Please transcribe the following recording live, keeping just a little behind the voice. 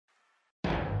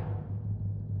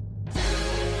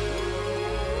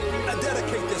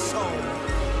Dedicate this song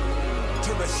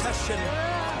to recession,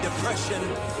 depression,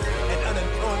 and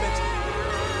unemployment.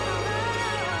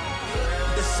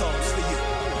 This song's for you.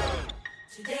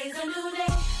 Today's a new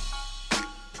day,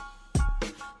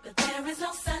 but there is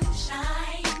no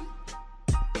sunshine.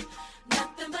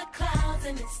 Nothing but clouds,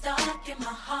 and it's dark in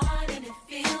my heart, and it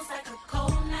feels like a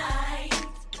cold night.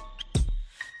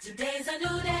 Today's a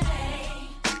new day,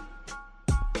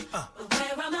 but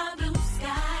where are my blue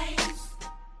skies?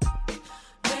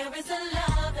 Where is the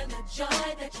love and the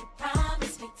joy that you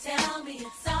promised me? Tell me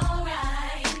it's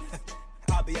alright.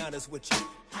 I'll be honest with you.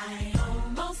 I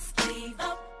almost gave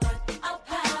up, but a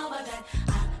power that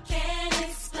I can't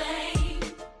explain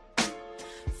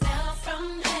fell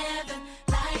from heaven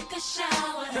like a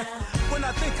shower now. When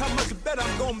I think how much better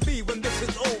I'm gonna be when this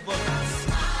is over, I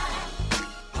smile,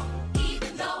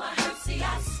 even though I hurt, see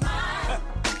I smile.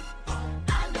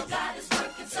 I know God is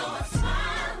working, so I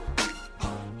smile.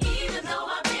 Even though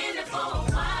I've been there for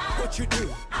a while, what you do?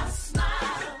 I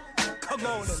smile. Come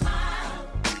on and Smile.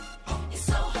 It's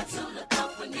so hard to look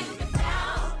up when you've been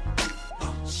down.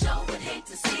 Sure would hate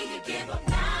to see you give up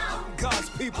now. God's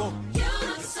people. You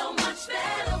look so much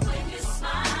better when you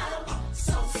smile.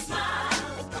 So smile.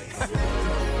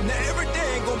 Now every day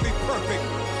ain't gonna be perfect,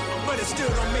 but it still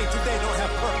don't mean today don't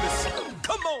have purpose.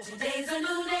 Come on. Today's a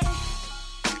new day,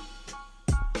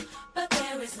 but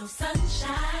there is no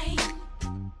sunshine.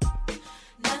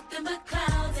 Nothing but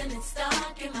clouds, and it's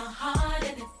dark in my heart,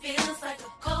 and it feels like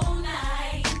a cold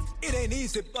night. It ain't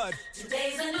easy, but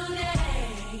Today's a new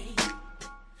day,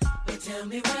 but tell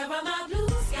me, where are my blue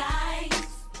skies?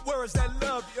 where is that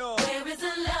love, y'all? Where is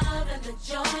the love and the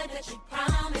joy that you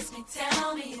promised me?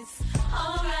 Tell me it's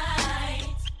alright.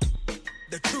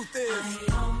 The truth is,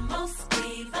 I almost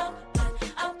gave up, but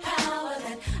a power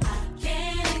that I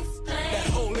can't that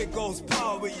explain Holy Ghost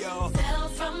power, y'all. fell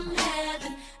from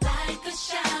heaven like a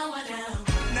shower now.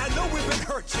 Now I know we've been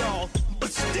hurt, y'all, but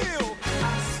still,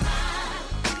 I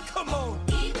smile, come on.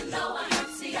 even though I hurt,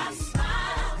 see I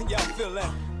smile. Y'all feel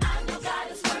that? I know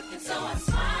God is working, so I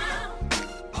smile.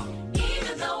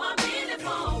 Even though I've been there for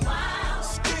a while,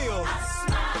 Still, I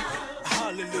smile.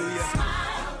 hallelujah.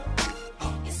 Smile.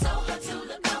 It's so hard to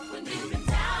look up when you've been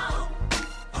down.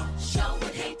 Sure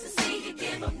would hate to see you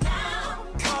give up now.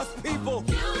 God's people,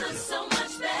 You look so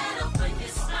much better when you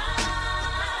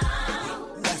smile.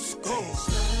 let's go.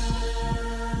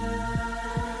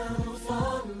 Smile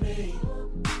for me.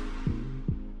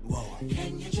 Whoa.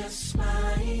 Can you just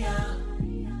smile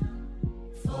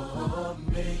for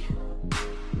me?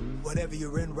 Whatever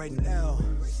you're in right now,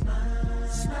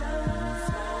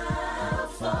 Smile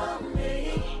for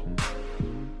me.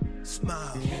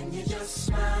 smile. Can you just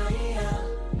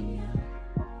smile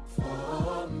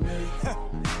for me?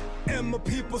 And my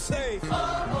people say, You look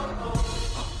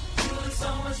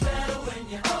so much better when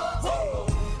you.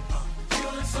 You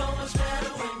look so much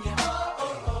better when you.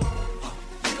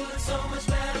 You look so much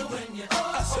better when you.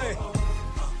 I say,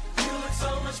 You look so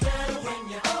much better when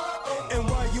you. and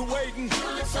while you waiting, You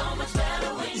look so much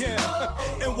better when you.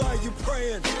 yeah, and while you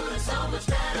praying, You look so much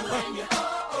better when you.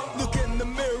 look in the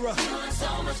mirror. You look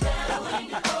so much better when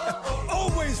you.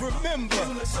 Always remember,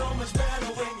 You look so much better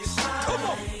when you smile. come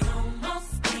on. I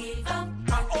almost gave up.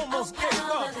 I almost gave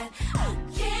Power up, that I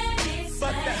can't explain.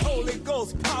 but that Holy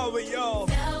Ghost power, y'all,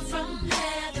 Fell from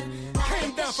heaven like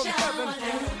came down a from shower heaven.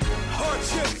 down.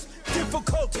 Hardships,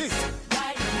 difficulties,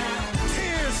 Right now,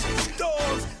 tears,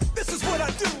 storms. This is what I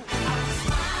do. I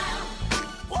smile.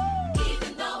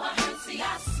 Even though I hurt, see I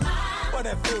smile. But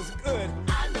that feels good. I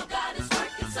know God is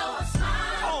working, so I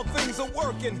smile. All things are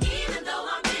working. Even though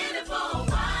I've been it for a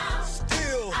while,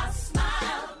 Still, I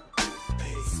smile.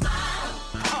 Smile.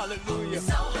 hallelujah. It's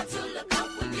so hard to look up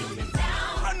when you've been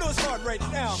down. I know it's hard right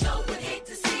now, Sure would hate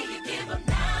to see you give up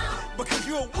now. because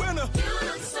you're a winner. You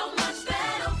look so much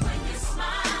better when you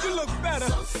smile. You look better.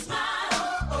 So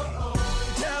smile.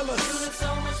 You Dallas, look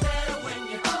so much better when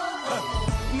you.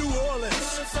 New You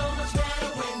Orleans, look so much better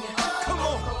when you. come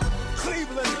on, You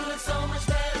Cleveland, look so much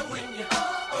better when you. You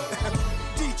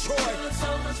Detroit, look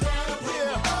so much better when you.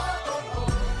 yeah,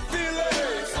 Philly, You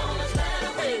look so much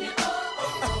better when you.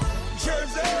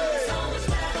 Jersey, So much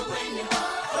better when you.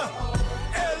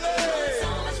 LA. So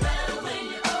much better when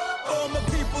you. All my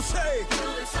people say, You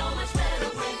look so much better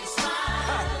when you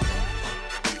smile.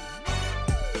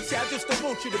 see, I just don't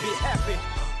want you to be happy,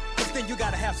 because then you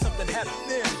gotta have something happen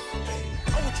then.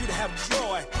 I want you to have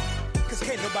joy, because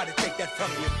can't nobody take that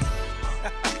from you.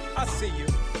 I see you.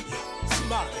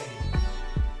 Smile.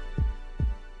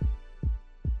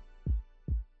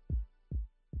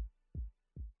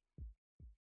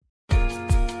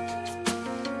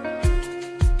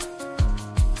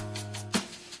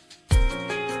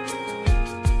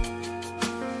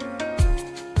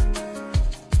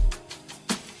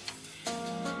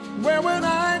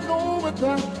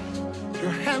 without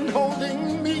your hand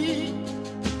holding me?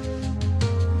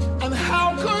 And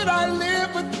how could I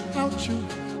live without you?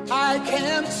 I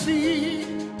can't see.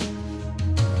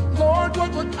 Lord,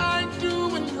 what would I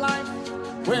do in life?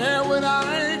 Where would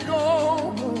I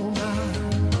go?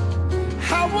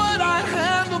 How would I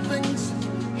handle things?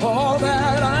 All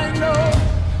that I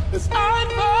know is I'd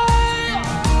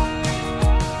fail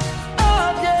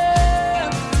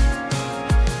again.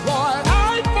 Lord,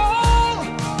 I'd fall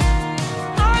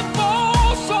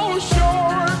so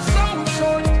short, so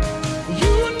short.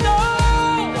 You know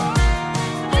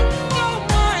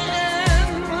my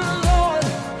end, Lord,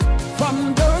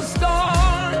 from the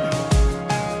start.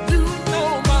 You know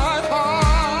my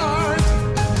heart.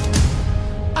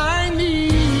 I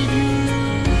need you.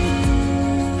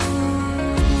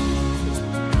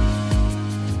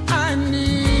 I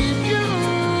need you.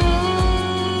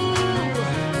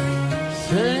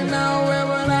 Say now, where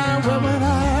would I go?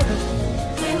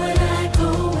 Where would I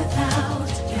go without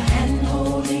your hand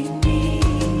holding me?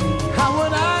 How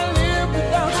would I live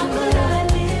without How you? could I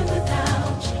live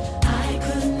without you? I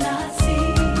could not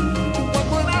see. What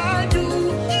would I do?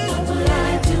 What would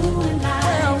I do in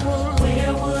life?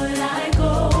 Where would I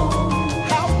go?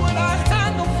 How would I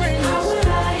handle things? How would I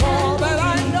All handle that I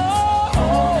things? know.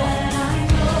 All that I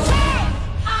know.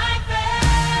 I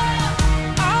fail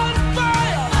I'd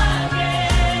fail.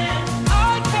 again.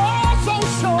 I'd fall so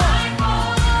short.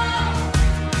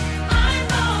 I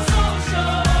fall so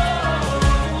short.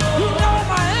 You know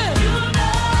my end. You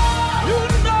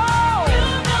know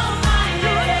You know my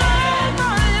end.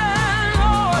 my end,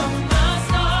 Lord.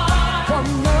 From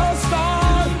the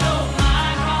start. Know my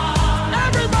heart.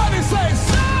 Everybody say,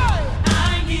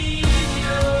 I need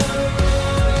you.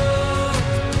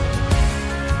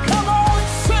 come on,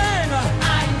 sing.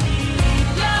 I need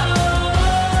you.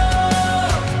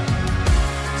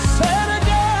 Say it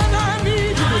again, I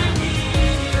need you. I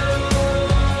need you.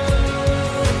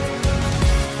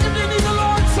 If you need the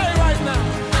Lord, say right now.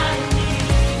 I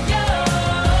need you.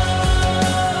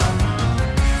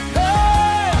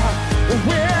 Hey,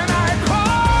 when I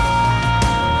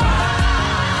call,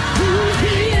 you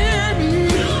hear me.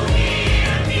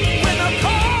 When I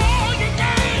call your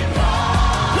name,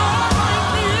 you're right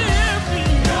near me.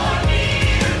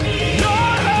 Your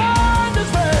hand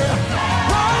is there,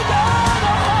 right there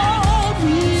to hold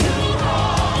me.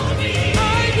 I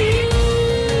need you.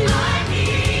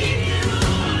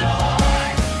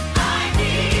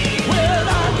 When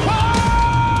I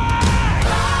cry,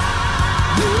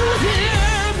 you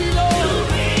hear me, Lord.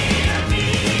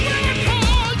 When I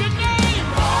call your name,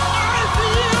 I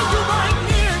feel you right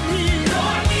near me.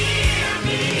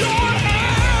 Your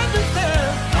hand is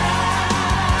there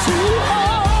to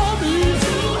hold me.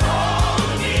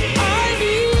 I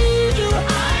need you.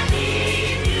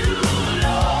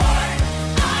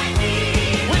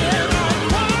 When I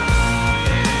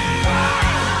cry,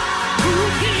 you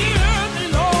hear me,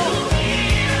 Lord.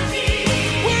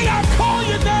 When I call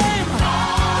your name,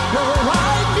 you're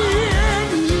right near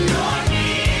me.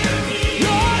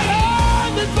 Your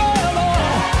hand is there,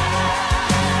 Lord,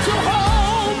 to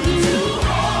hold me.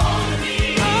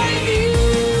 I need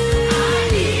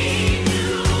you.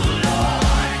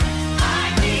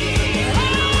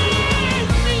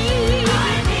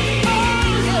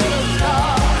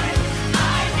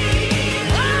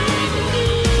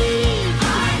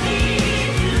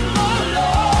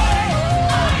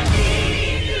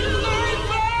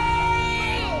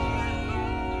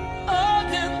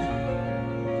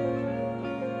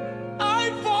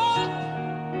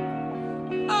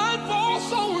 I'd fall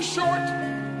so short.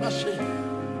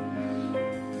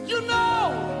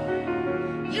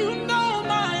 You know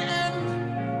my end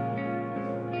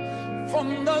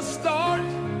from the start.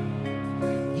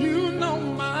 You know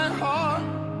my heart.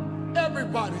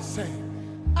 Everybody say,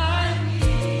 I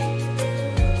need.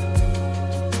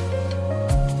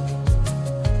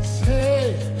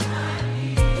 Say,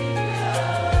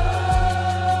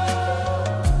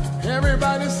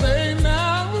 everybody say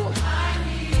now.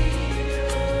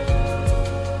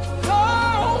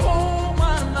 Oh,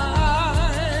 my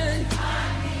mind.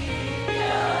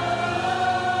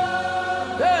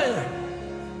 Hey,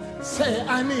 say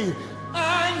I need.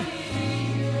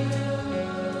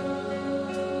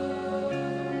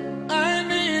 I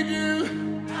need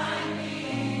you.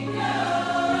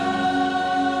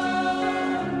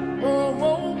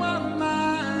 Oh, my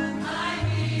mind.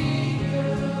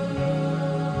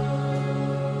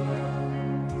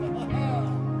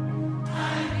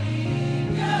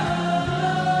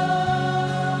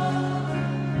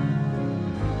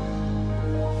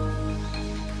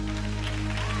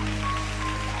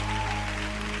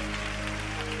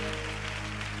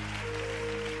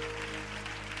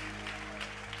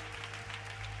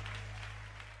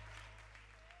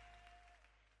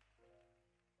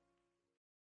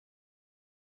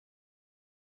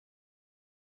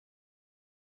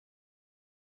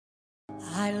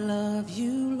 I love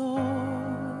you,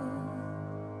 Lord,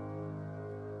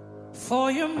 for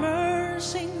your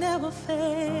mercy never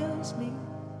fails me.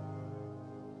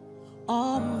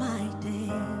 All my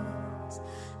days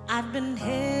I've been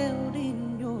held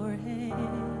in your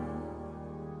hand.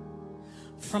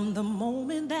 From the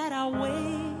moment that I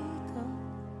wake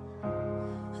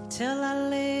up till I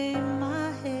lay my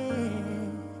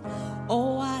head,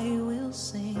 oh, I will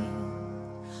sing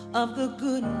of the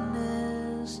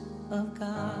goodness of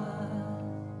God.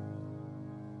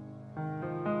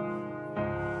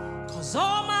 'Cause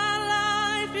all my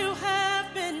life you have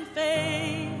been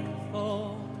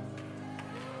faithful,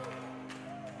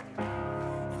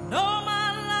 and all my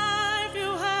life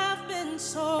you have been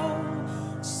so,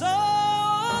 so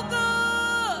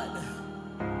good.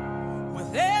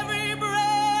 With every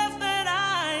breath that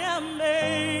I am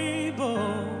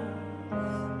able,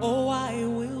 oh, I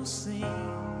will sing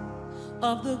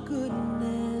of the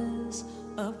goodness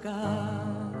of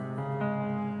God.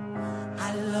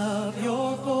 I love your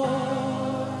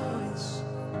voice.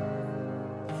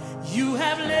 You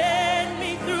have led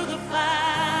me through the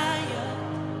fire,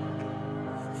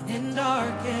 and in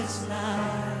darkest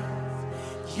night,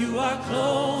 you are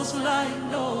close like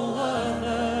no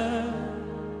other.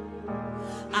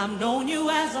 I've known you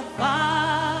as a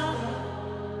father,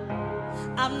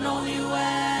 I've known you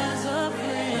as a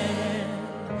friend,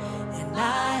 and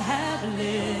I have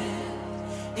lived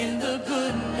in the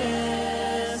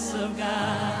goodness of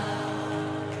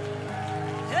God.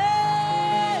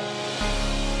 Hey!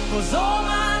 'Cause all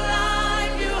my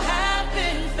life you have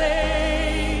been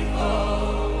faithful.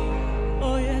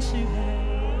 Oh yes you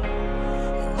have.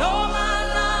 And all my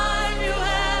life you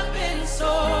have been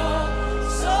so,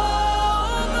 so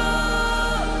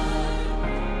good.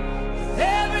 With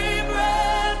every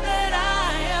breath that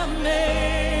I am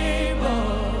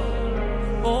able,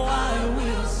 oh, I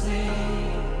will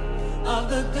sing of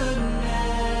the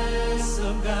goodness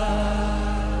of God.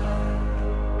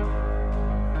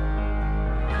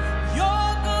 Your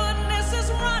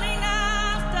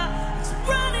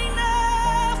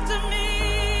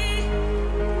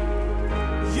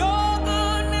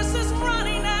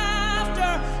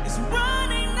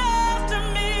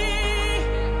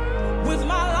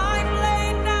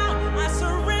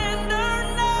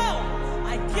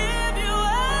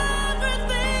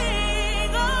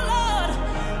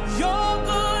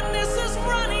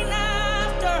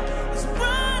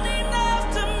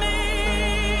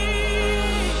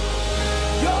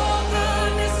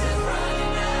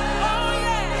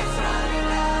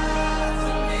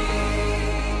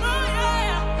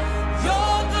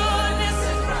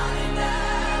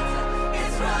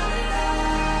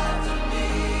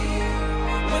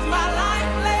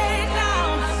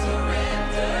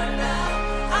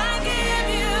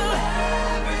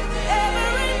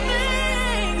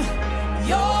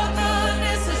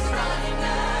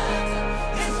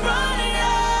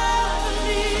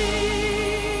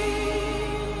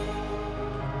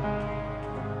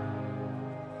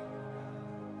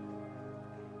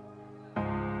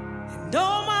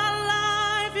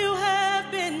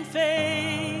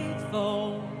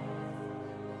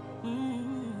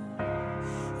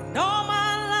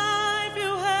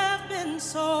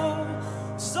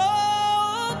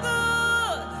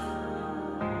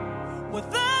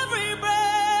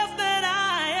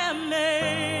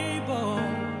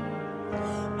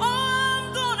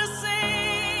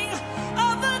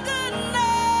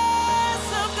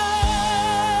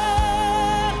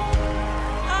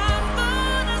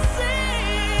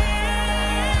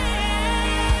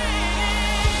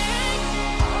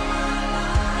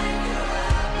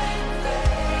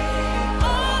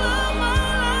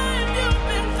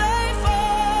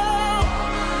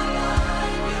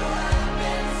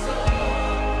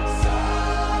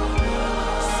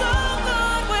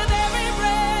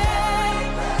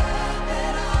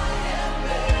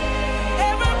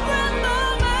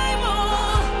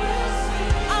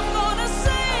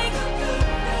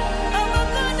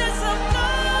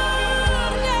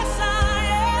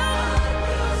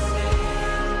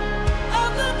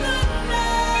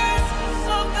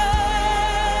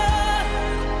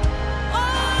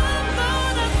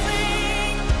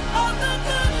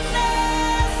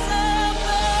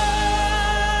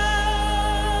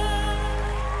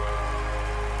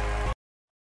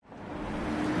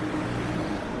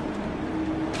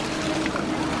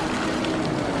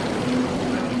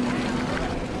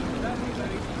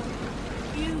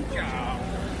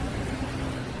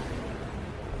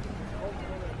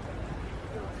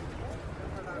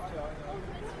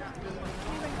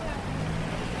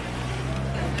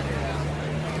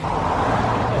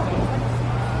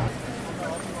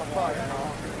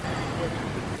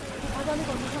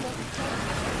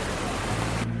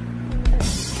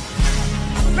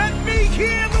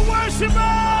hear the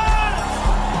worshipers?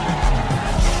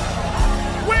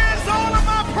 Where's all of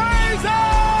my praises?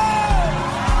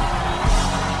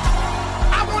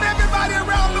 I want everybody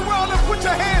around the world to put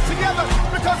your hands together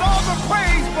because all the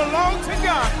praise belongs to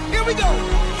God. Here we go.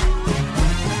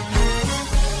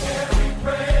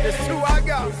 It's to our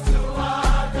God.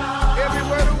 Every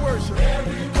word of worship.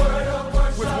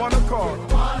 With one accord.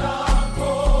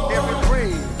 Every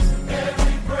praise.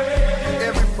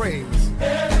 Every praise.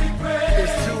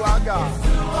 Is to our God.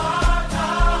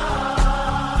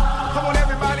 Come on,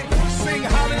 everybody. Sing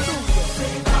hallelujah.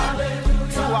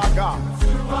 To our God.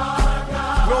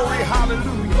 Glory,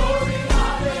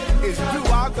 hallelujah. Is to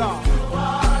our God.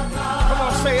 Come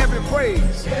on, say every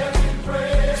praise.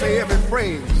 Say every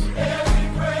praise.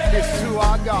 Is to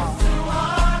our God.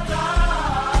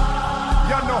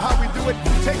 Y'all know how we do it.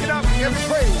 Take it up. Every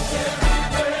praise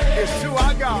is to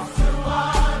our God.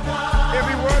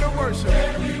 Every word of worship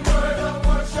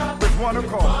with one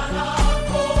accord.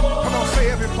 Come on, say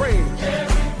every praise.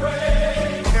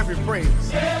 Every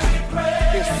praise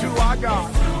is to our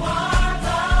God.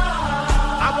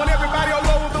 I want everybody all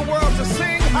over the world to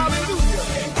sing hallelujah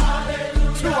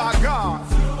to our God.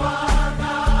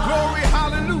 Glory,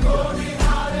 hallelujah.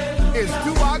 Is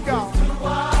to our God.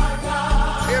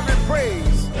 Every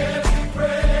praise,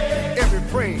 every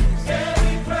praise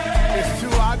is to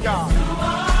our God.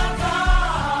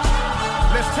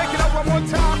 Let's take it up one more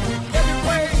time. Every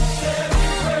praise.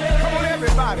 Come on,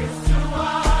 everybody.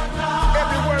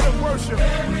 Every word of worship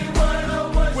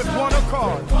with one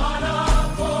accord.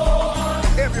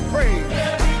 Every praise,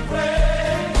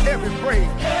 every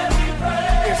praise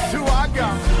is to our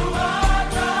God.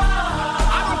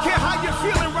 I don't care how you're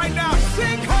feeling right now.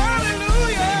 Sing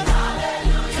hallelujah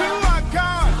to our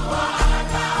God.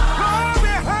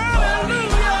 Glory,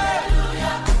 hallelujah.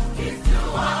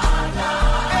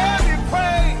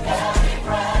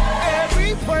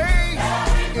 Every praise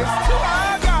is to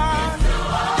our God.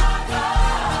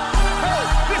 Hey,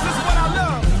 this is what I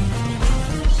love.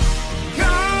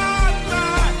 God,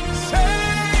 my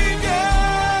Savior.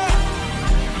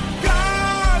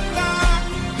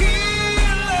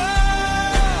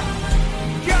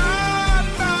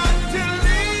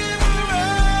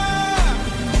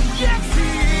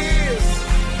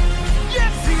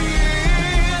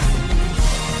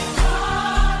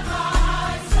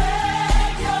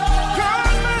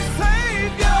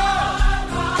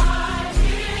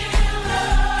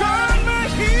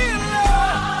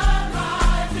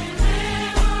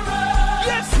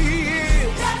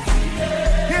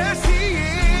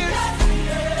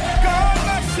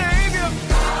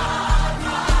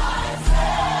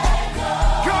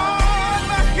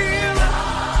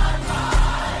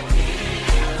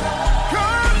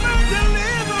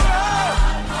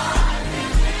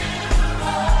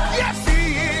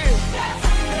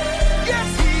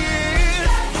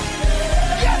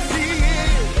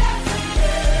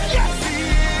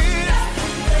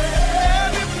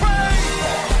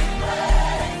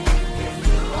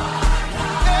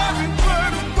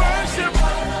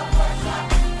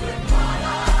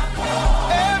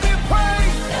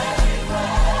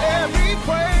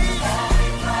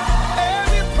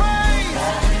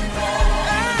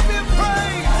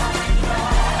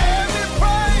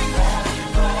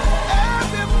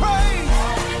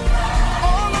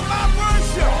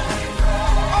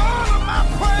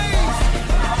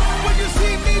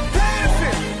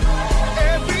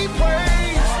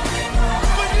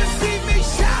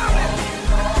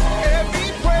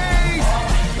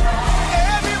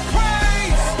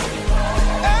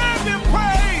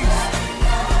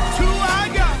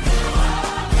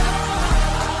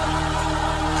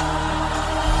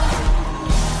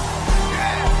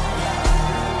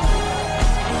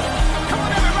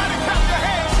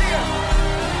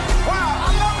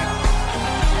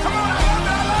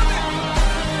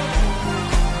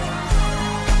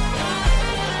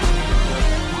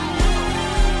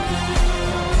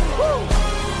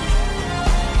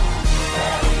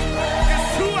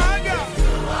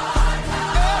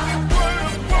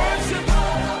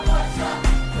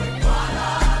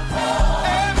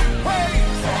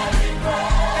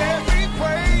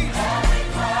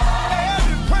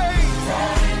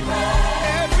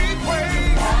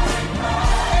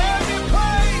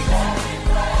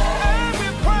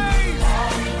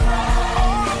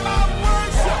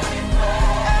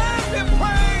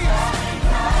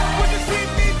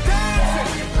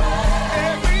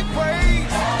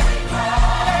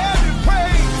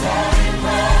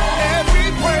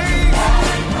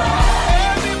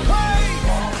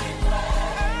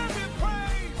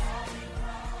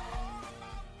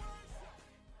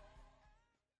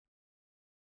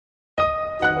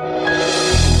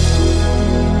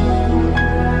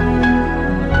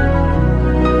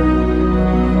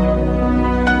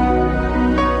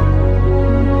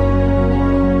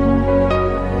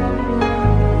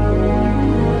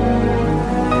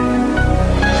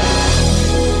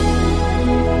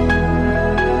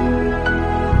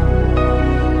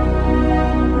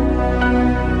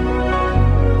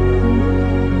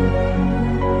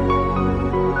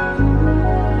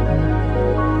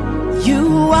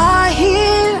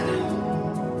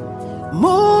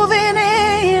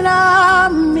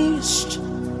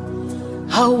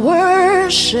 I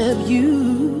worship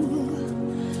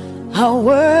you. I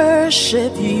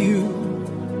worship you.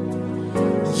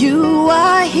 You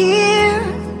are here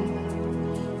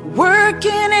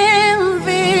working in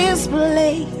this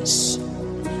place.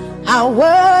 I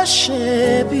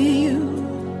worship you.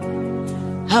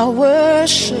 I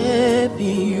worship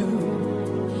you.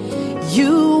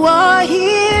 You are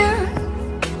here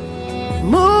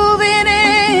moving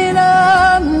in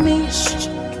our midst.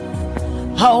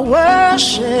 I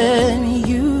worship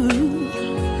you.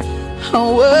 I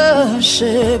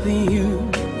worship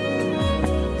you.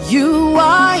 You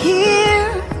are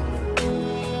here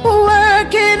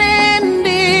working in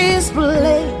this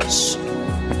place.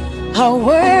 I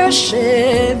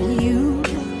worship you.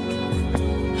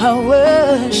 I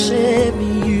worship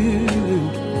you.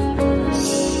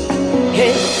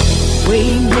 Hey,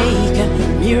 waymaker,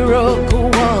 miracle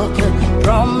worker,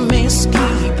 promise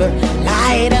keeper,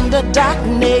 light in the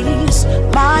darkness.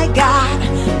 My God,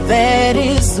 that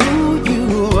is who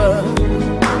you are.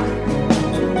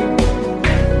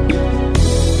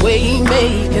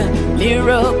 Waymaker,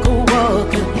 miracle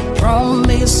worker,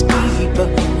 promise keeper,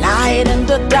 light in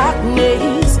the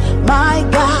darkness. My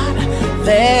God,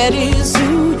 that is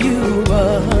who you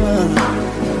are.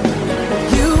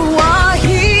 You are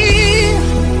here,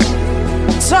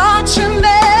 touching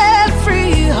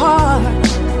every heart.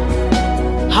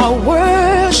 I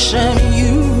worship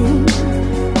you.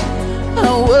 I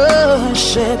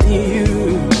worship you.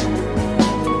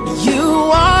 You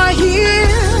are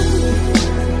here,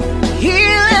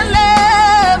 healing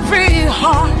every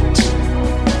heart.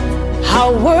 I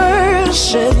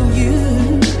worship you.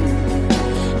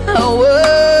 I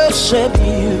worship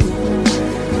you.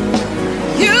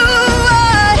 You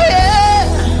are here,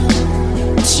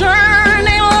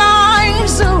 turning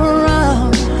lives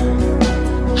around.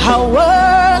 I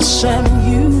worship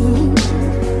you.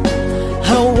 I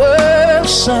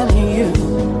worship you.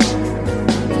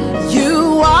 You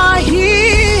are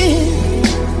here,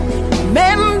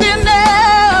 mending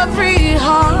every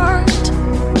heart.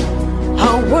 I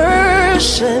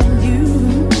worship you.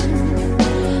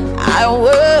 I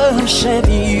worship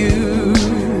you.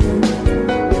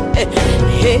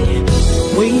 Hey,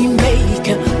 we make a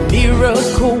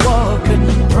miracle worker,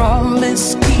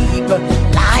 promise keeper,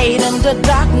 light in the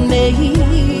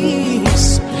darkness.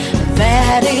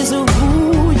 That is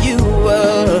who you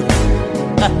are.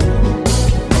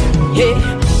 Hey,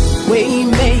 we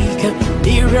make a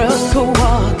miracle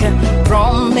worker,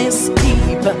 promise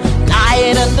keeper,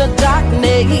 light in the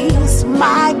darkness.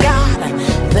 My God,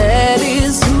 that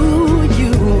is who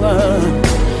you are.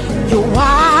 You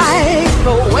wipe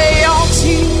away all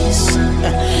tears.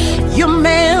 You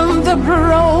mend the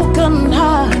broken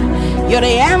heart. You're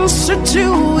the answer to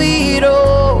it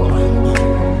all.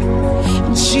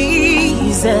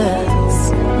 Jesus,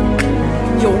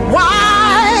 you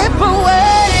wipe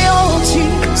away all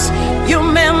tears. You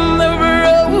mend the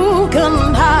broken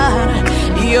heart.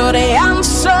 You're the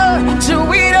answer to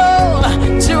it all,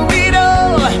 to it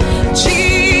all.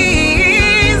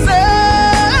 Jesus,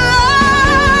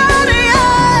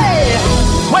 yeah.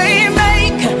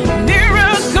 Waymaker,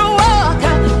 miracle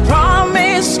worker,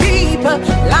 promise keeper,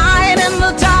 light in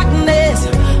the darkness.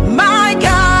 My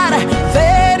God,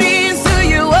 that is who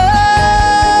you are.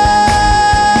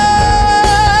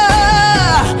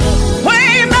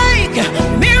 Waymaker,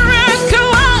 miracle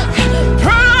worker,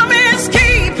 promise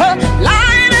keeper,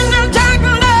 light in the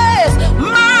darkness.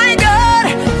 My God,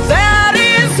 that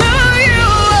is who you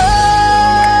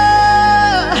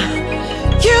are.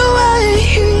 You are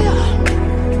here,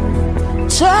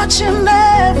 touching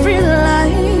every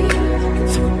life.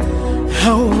 I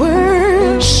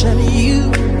worship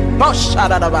you.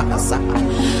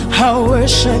 I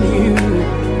worship you.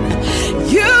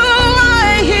 You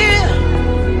are here,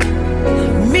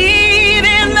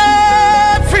 meeting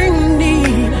every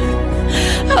need.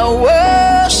 I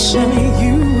worship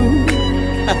you.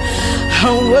 I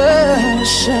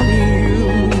worship you.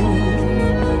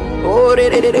 Oh,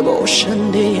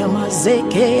 Shande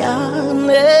Amazeke.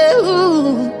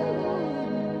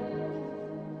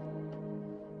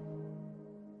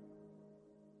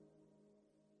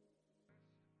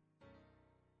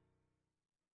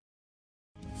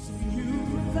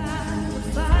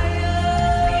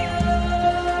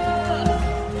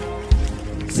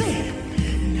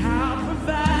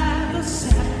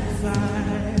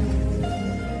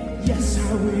 Yes,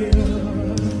 I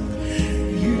will.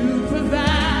 You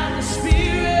provide the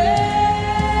spirit.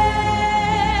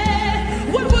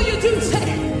 What will you do?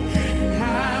 Say,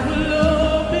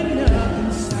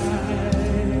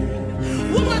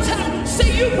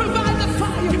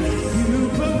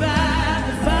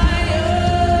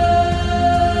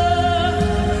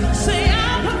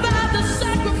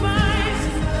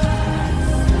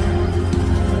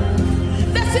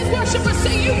 worshiper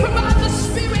say you provide the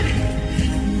Spirit.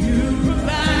 You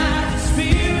provide the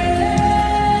Spirit.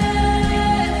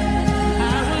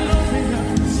 I will open up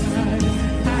inside.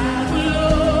 I will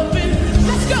open.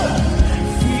 Let's go.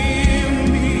 Fill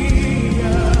me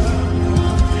up.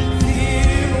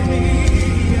 Fill me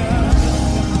up.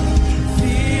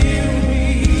 Fill me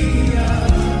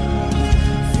up.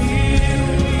 Fill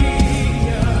me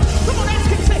up. Come on, ask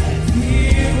him, say,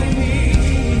 fill me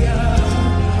up.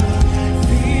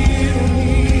 Fill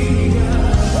me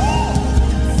up.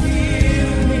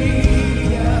 Fill me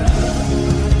up.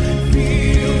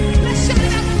 Let's shout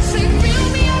it out. Say, fill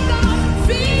me up, God.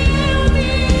 Fill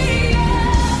me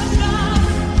up, God.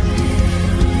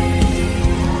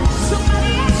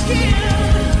 Somebody ask him.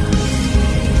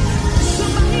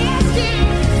 Somebody ask him.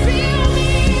 Fill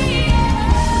me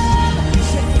up.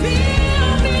 Say,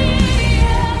 fill me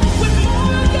up with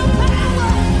more of your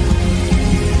power,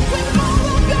 with more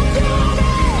of your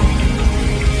glory,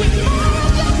 with more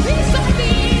of your peace I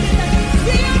need.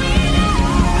 Fill me up.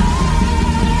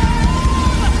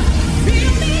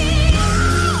 Fill me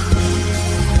up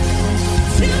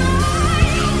till I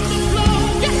overflow.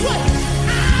 Guess what?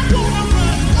 I wanna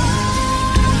run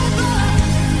over.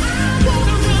 I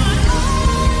wanna run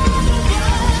over.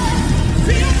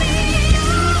 Fill me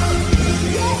up,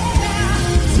 yeah,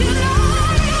 till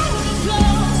I overflow.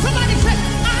 Somebody say,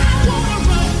 I wanna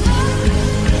run over.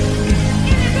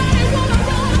 Anybody wanna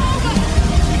run over?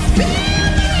 Fill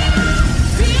me up,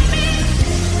 fill me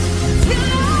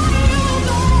till I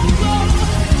overflow.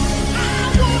 I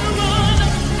wanna run,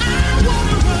 I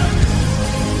wanna run,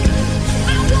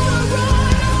 I wanna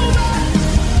run over.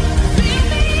 Fill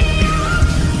me up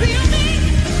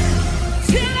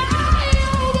till I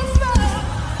overflow.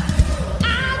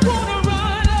 I wanna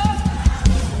run over.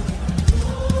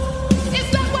 Is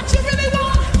that what you really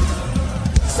want?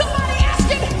 Somebody ask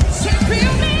him, say,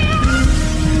 fill me up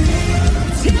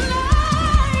till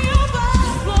I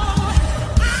overflow.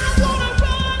 I wanna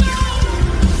run over.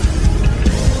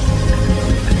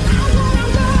 I wanna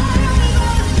run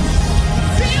over.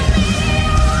 Fill me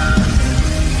up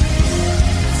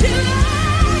till I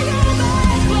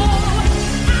overflow.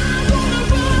 I wanna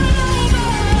run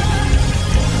over.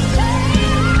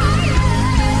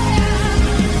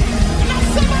 Now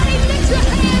somebody lift your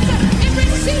hands and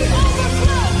receive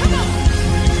overflow. Come on.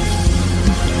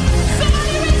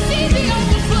 Somebody receive the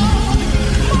overflow.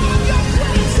 More of your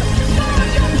grace, more of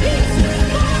your peace,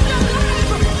 more of your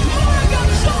life, more of your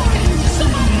joy.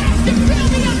 Somebody ask him, fill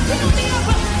me up, fill me up.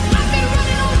 I've been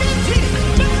running on empty,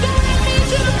 but God, I need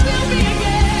you to fill me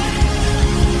again.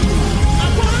 I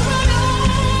wanna run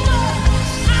over.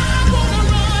 I wanna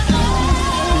run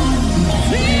over.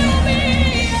 Fill me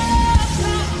up,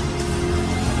 God.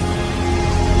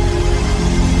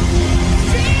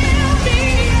 Fill me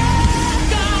up,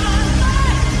 God.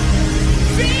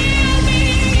 Fill me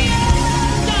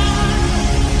up, God.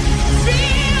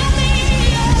 Fill me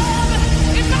up.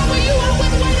 If I were you, I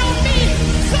wouldn't wait on me.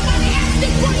 Somebody ask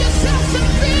it for yourself. So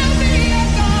fill me up,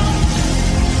 God.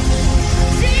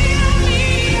 Fill me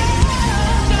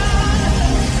up, God.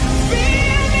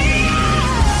 Fill me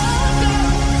up, God.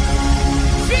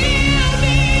 Fill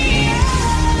me up.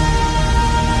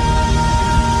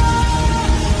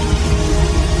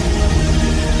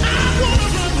 I wanna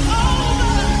run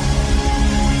over.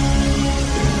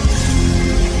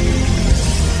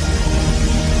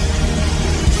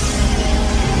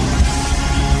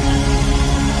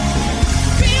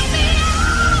 Fill me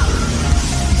up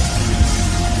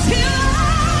till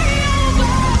I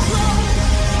overflow.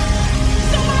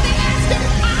 Somebody ask him,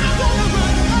 I wanna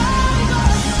run over.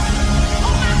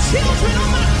 On my children, on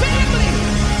my family,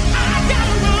 I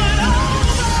gotta run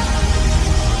over.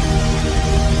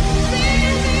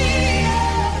 Fill me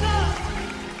up, God.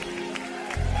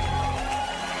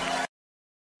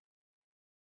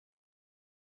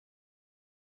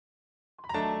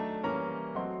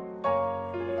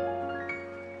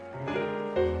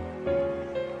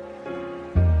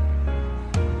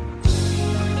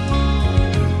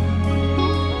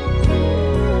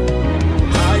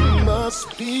 I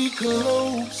must be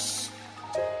close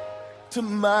to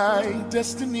my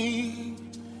destiny,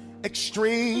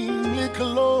 extremely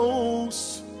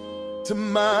close to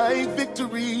my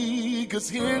victory. 'Cause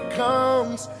here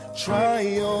comes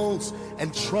trials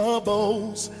and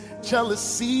troubles,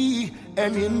 jealousy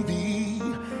and envy.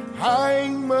 I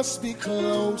must be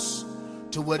close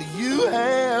to what you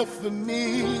have for me.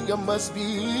 I must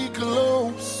be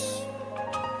close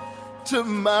to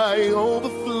my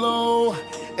overflow,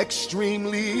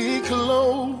 extremely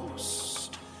close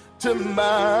to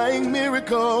my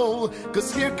miracle. 'Cause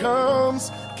here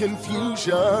comes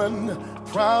confusion,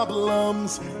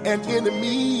 problems and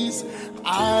enemies.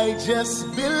 I just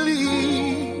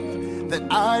believe that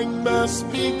I must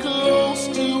be close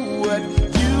to what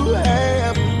you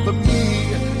have for me.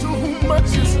 To whom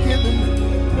much is given,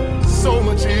 so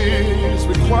much is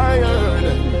required.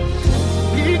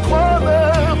 Be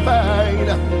qualified,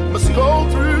 must go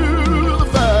through the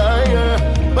fire,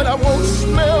 but I won't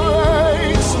smell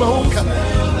like smoke.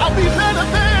 I'll be better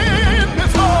than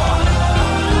before.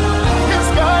 His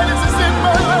guidance is in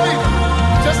my life,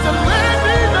 just to let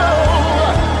me know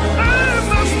I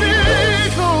must be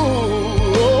close.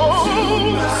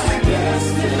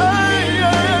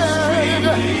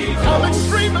 I'm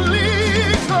extremely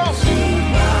close.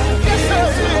 Yes, I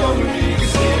am.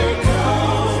 Here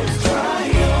comes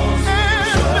trials,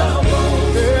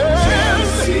 troubles,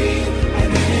 jealousy,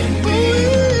 and envy.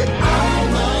 I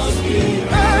must be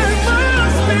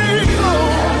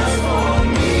close.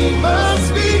 Must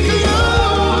be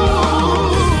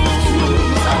close.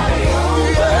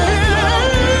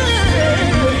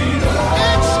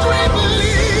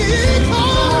 Extremely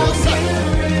close.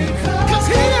 'Cause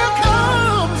here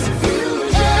comes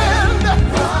and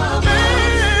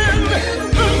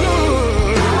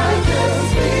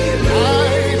I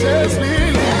just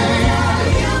believe I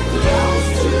am close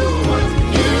to what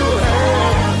you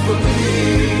have for me.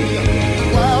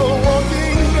 While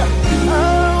walking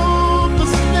out the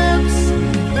steps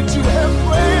that you have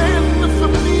planned for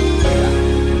me,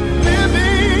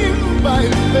 living by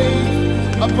faith,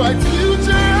 a bright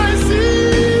future I see.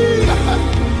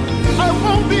 I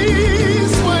won't be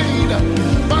swayed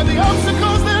by the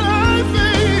obstacles that I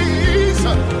face,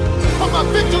 for my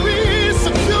victory is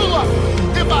secure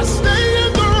if I stay in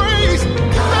the race.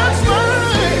 That's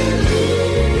right.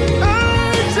 I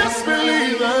just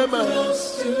believe I'm close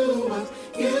to what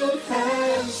you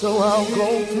have. So I'll go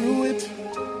through it.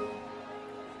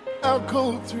 I'll go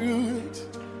through it.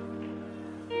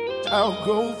 I'll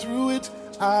go through it.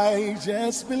 I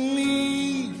just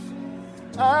believe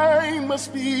I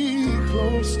must be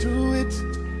close to it.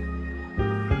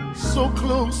 So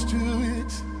close to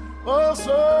it. Oh,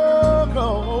 so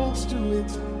close to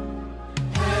it.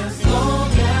 As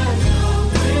long as you're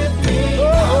with me,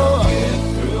 I'll get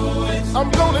through it. I'm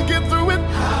gonna get through it.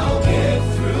 I'll get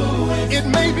through it. It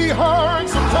may be hard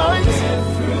sometimes, I'll get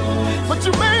through it. But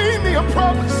you made me a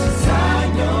promise. 'Cause I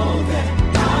know that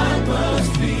I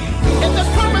must be close. And the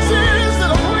promise is that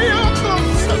I'm real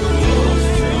close.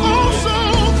 Oh, so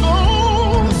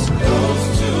close. Close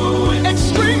to it.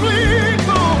 Extremely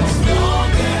close. As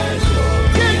long as you're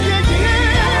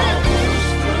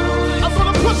I'm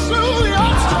gonna push through the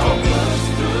obstacle,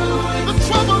 the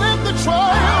trouble and the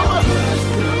trial,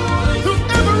 through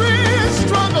every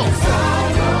struggle.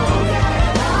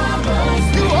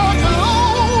 You are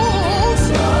close,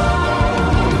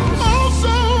 oh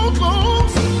so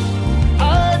close. I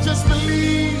just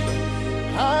believe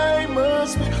I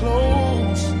must be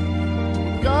close to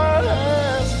what God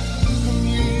has for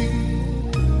me.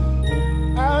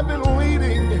 I've been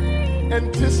waiting,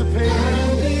 anticipating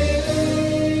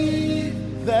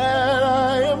that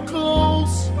I am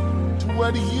close to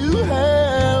what you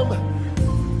have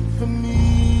for me.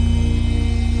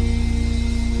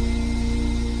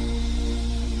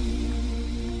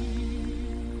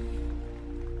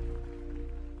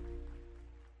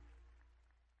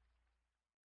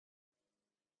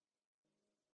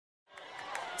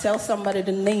 Tell somebody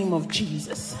the name of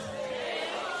Jesus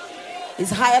is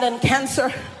higher than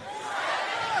cancer,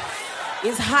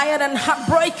 is higher than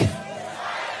heartbreak,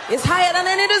 is higher than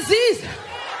any disease.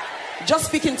 Just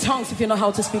speak in tongues if you know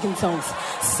how to speak in tongues.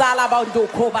 Salabando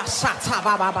koba shata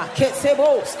baba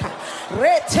kesebos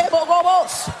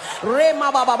retebogobos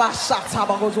rema baba shata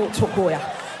bagozo tokoya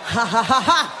ha ha ha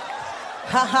ha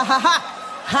ha ha ha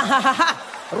ha ha ha ha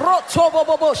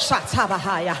rotobobo shata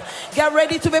bahaya. Get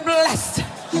ready to be blessed.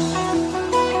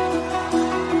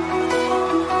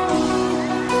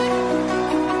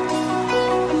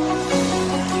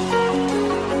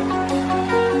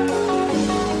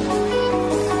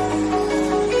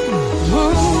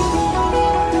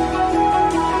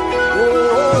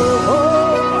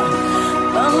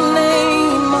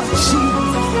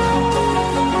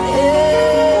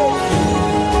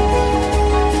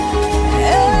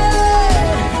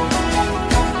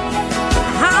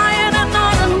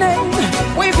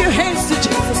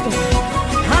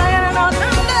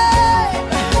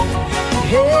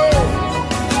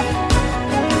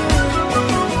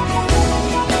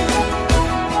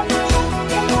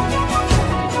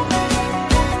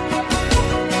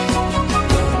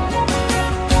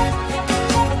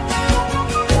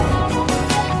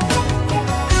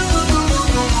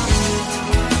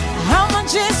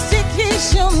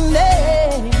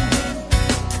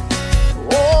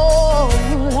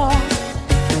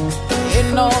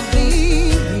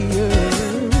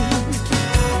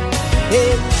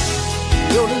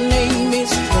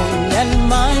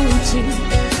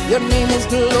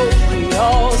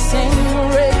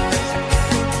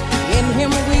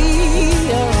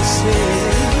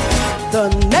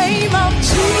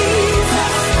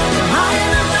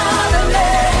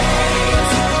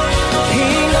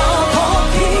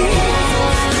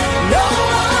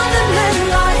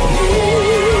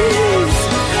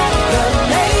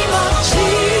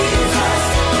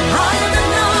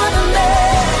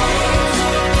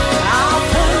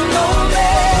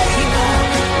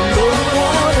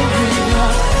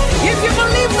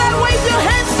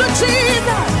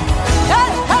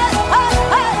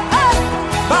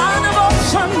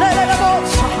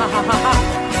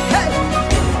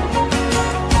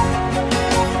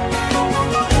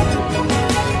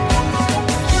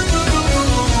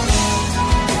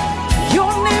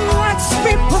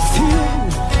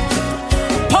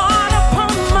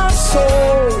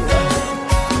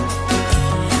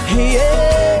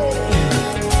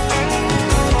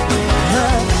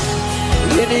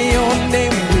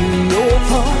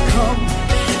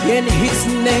 in his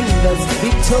name there's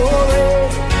victory.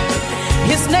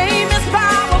 His name is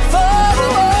powerful.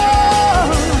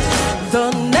 The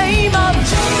name of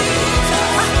Jesus.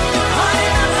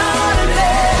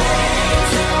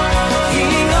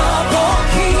 King of all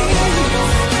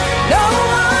kings. No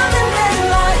other name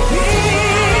like him.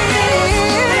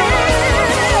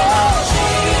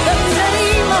 The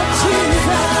name of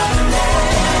Jesus.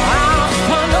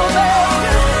 Alpha and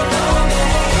Omega.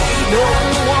 No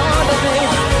other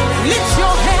name. Lift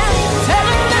your hands and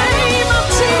the name of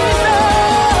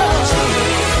Jesus.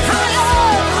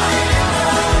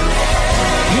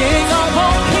 King of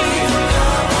all kings.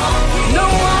 No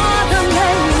other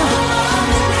name.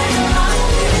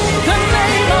 The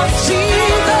name of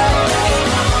Jesus.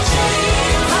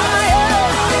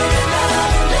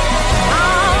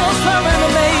 Alpha and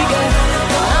Omega.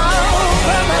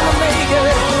 Alpha and Omega.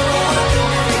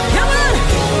 Come on.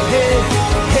 Hey,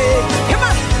 hey, come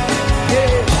on.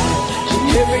 Hey.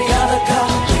 Every other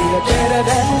God, you're better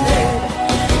than dead.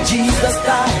 Jesus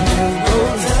died and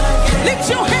rose again. Lift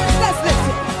your hands, let's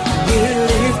listen. We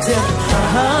lift him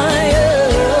higher.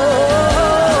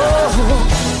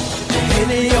 In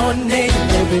your name,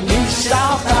 every knee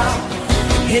shall bow.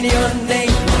 In your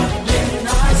name,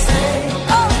 I say,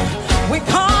 oh, we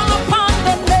call upon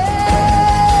the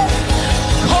name.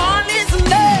 Call his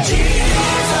name.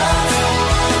 Jesus.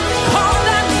 Call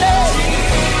that name.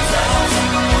 Jesus.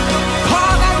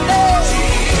 Call that name.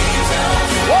 Jesus.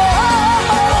 Whoa.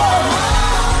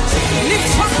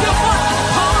 Lift up your voice.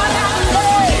 Call that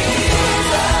name.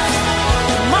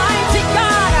 Mighty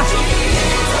God.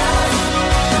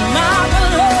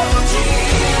 Marvelous.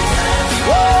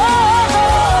 Whoa.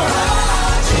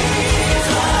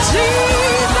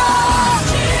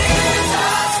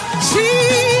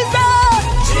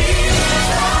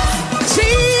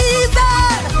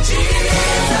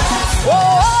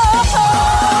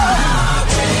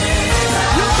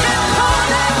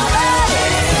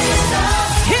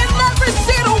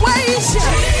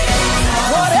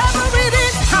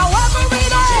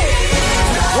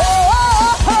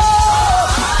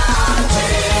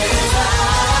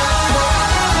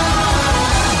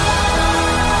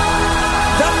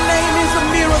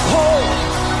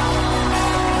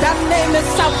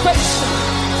 Salvation,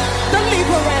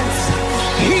 deliverance,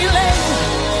 healing.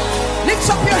 Lift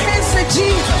up your hands to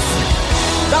Jesus.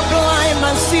 The blind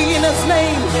man see in his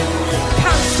name.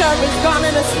 Cancer is gone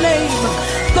in his name.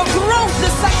 The growth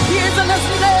disappears in his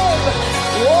name.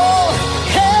 Oh,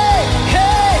 hey,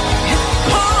 hey,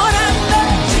 call that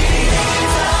name.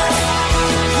 Jesus.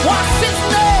 What's his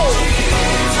name?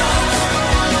 Jesus.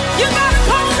 You gotta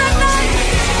call that name.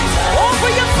 Over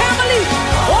your family,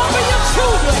 over your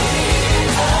children.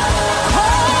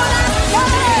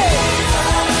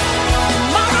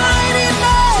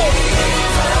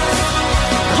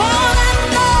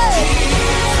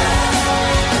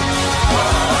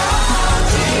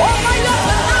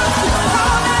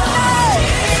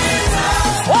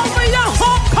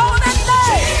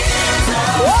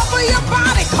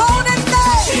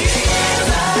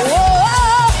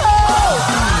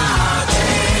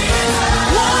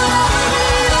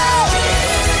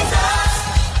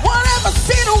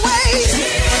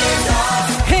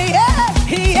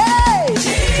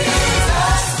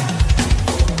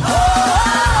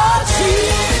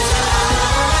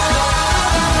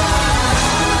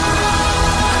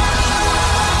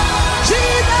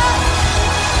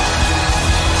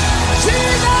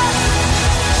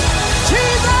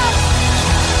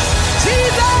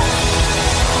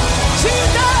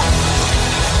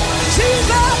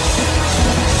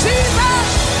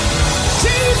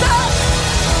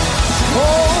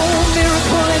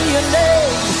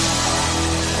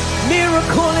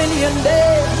 Miracle in your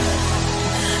name.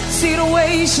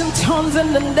 Situation turns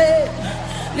in the name.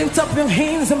 Lift up your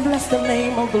hands and bless the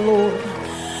name of the Lord.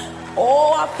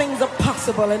 All things are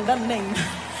possible in the name.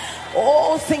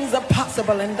 All things are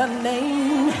possible in the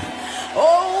name.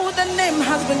 Oh, the name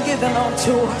has been given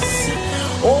unto us.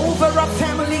 Over our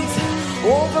families,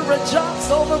 over our jobs,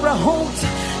 over our homes.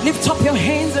 Lift up your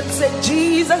hands and say,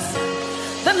 Jesus,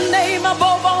 the name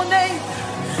above all names.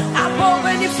 Above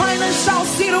any financial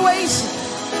situation,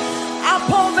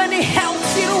 above any health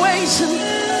situation,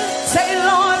 say,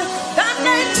 Lord, that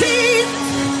name Jesus.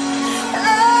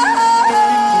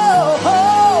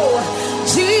 Oh,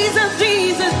 Jesus,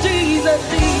 Jesus, Jesus,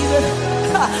 Jesus.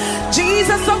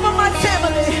 Jesus over my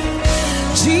family,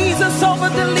 Jesus over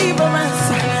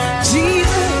deliverance,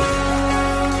 Jesus.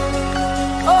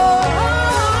 Oh,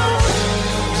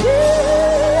 Jesus.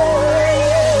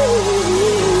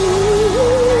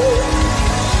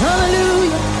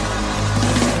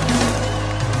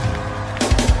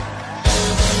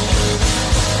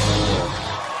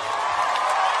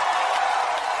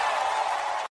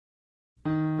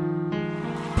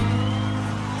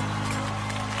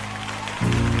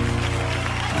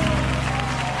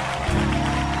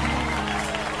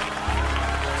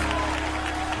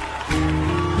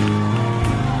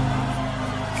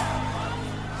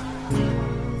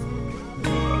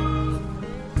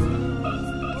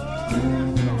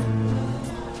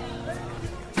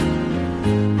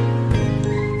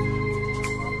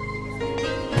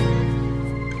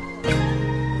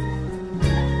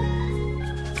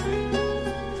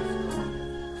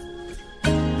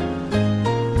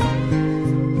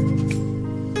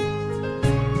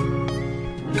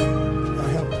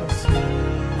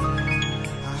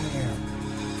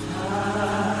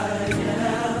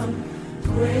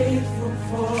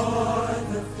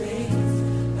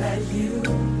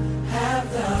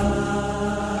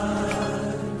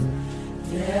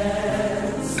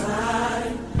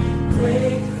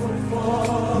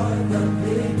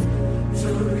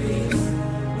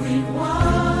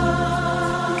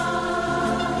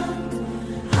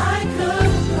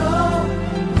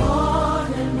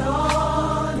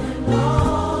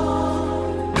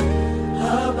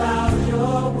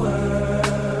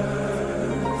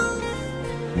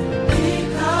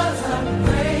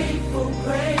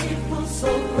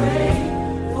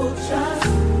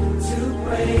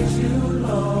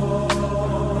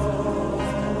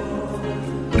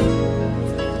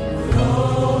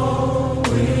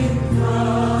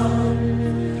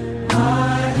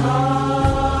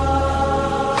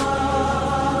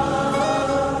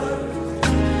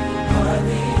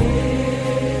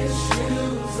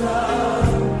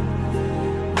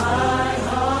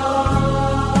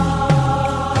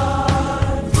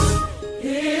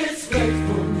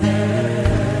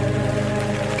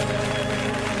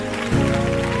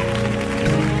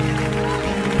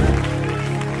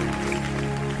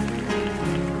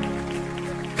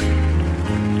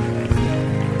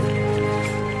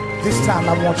 time,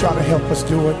 I want y'all to help us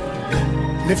do it.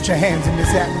 Lift your hands in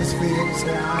this atmosphere and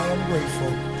say, I am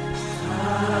grateful.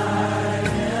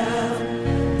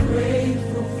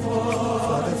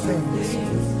 For the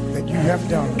things that you have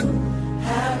done.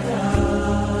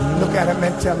 Look at him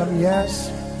and tell him, yes,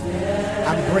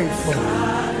 I'm grateful.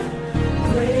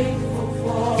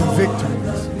 The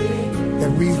victories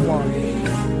that we've won.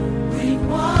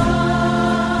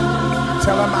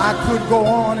 Tell him I could go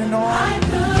on and on.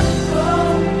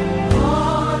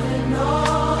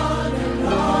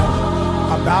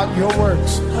 About your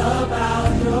works.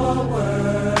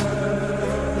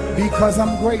 Because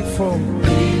I'm grateful.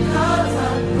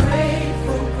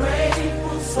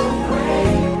 So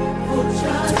grateful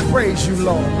just to praise you,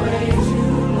 Lord.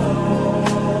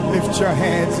 Lift your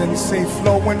hands and say,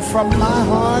 flowing from my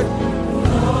heart.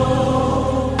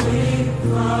 Flowing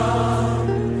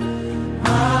from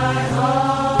my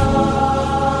heart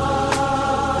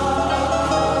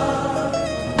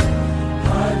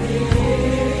are the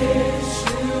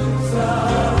issues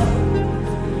of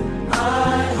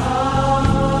my heart.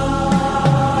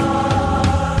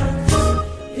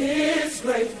 It's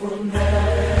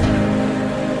gratefulness.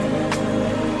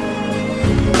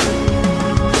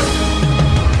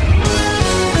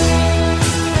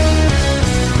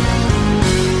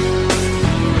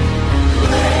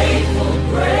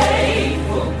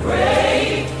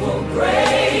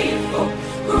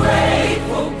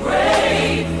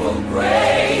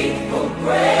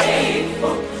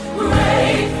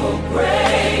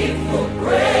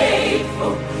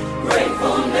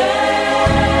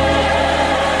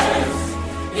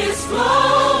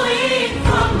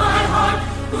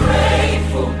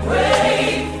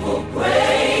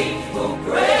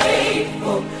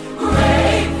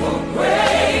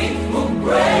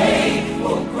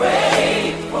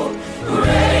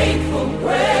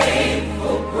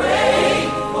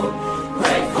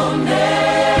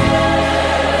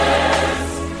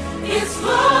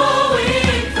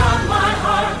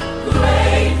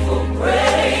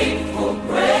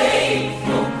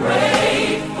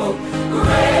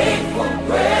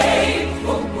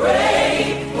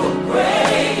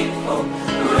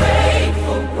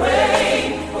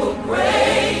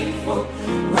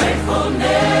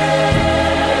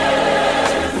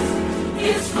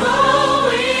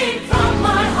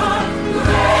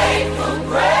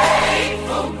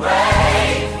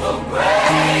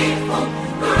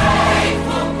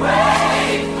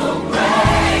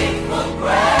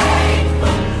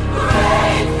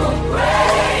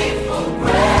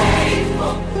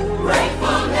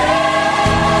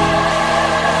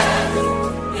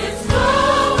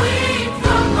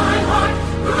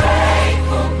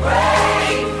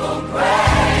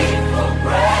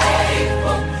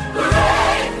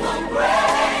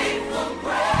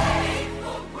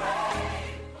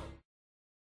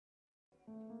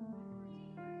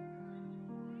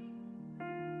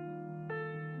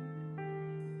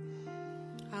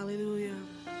 Hallelujah.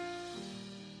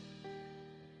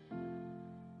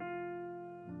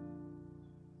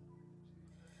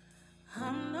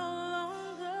 I'm no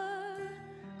longer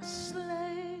a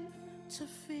slave to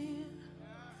fear,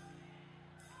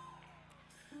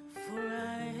 for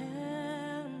I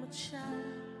am a child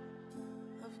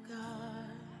of God.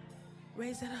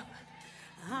 Raise it up.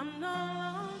 I'm no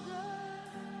longer.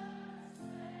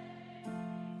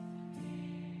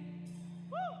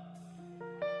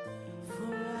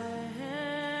 For I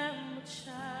am a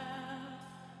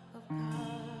child of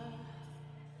God.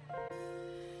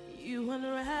 You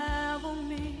unravel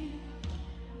me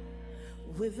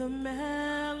with a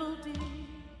melody.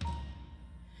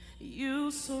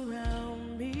 You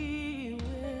surround me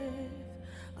with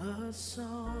a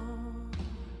song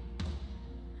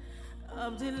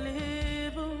of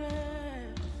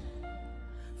deliverance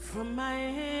from my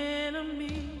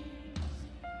enemies,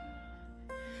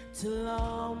 till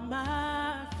all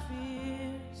my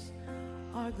fears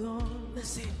are gone. Let's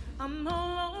sing. I'm no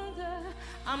longer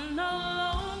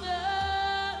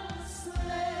a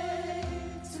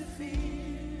slave to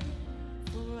fear,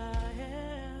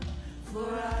 for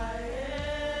I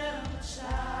am a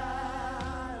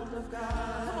child of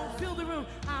God. Come on, fill the room.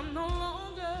 I'm no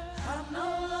longer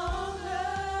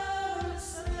a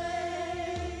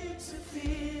slave to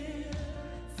fear,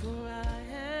 for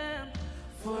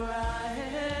I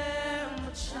am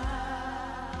a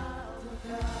child of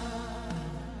God.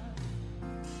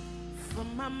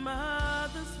 From my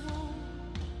mother's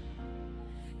womb,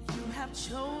 you have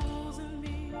chosen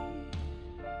me.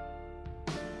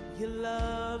 Your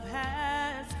love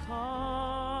has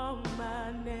called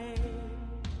my name,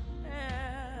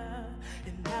 yeah.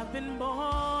 And I've been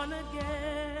born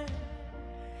again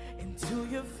into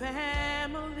your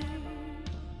family.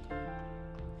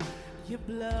 Your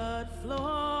blood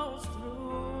flows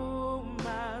through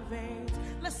my veins.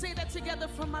 Let's say that together.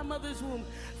 From my mother's womb.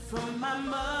 From my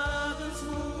mother's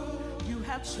womb. You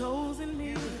have chosen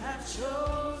me. You have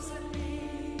chosen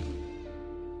me.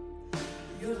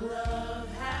 Your love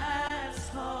has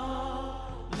called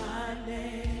my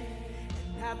name.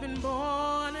 And I've been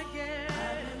born again.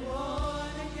 I've been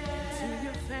born again. To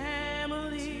your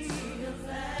family. To your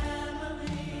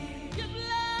family. Your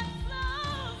blood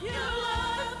flows. Your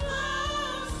blood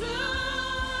flows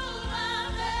through my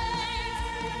veins.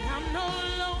 And I'm no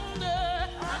longer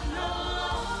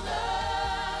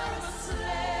a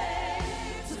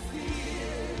slave to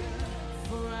fear.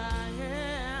 For I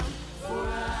am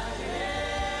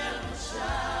a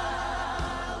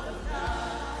child of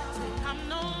God. I'm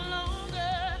no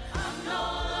longer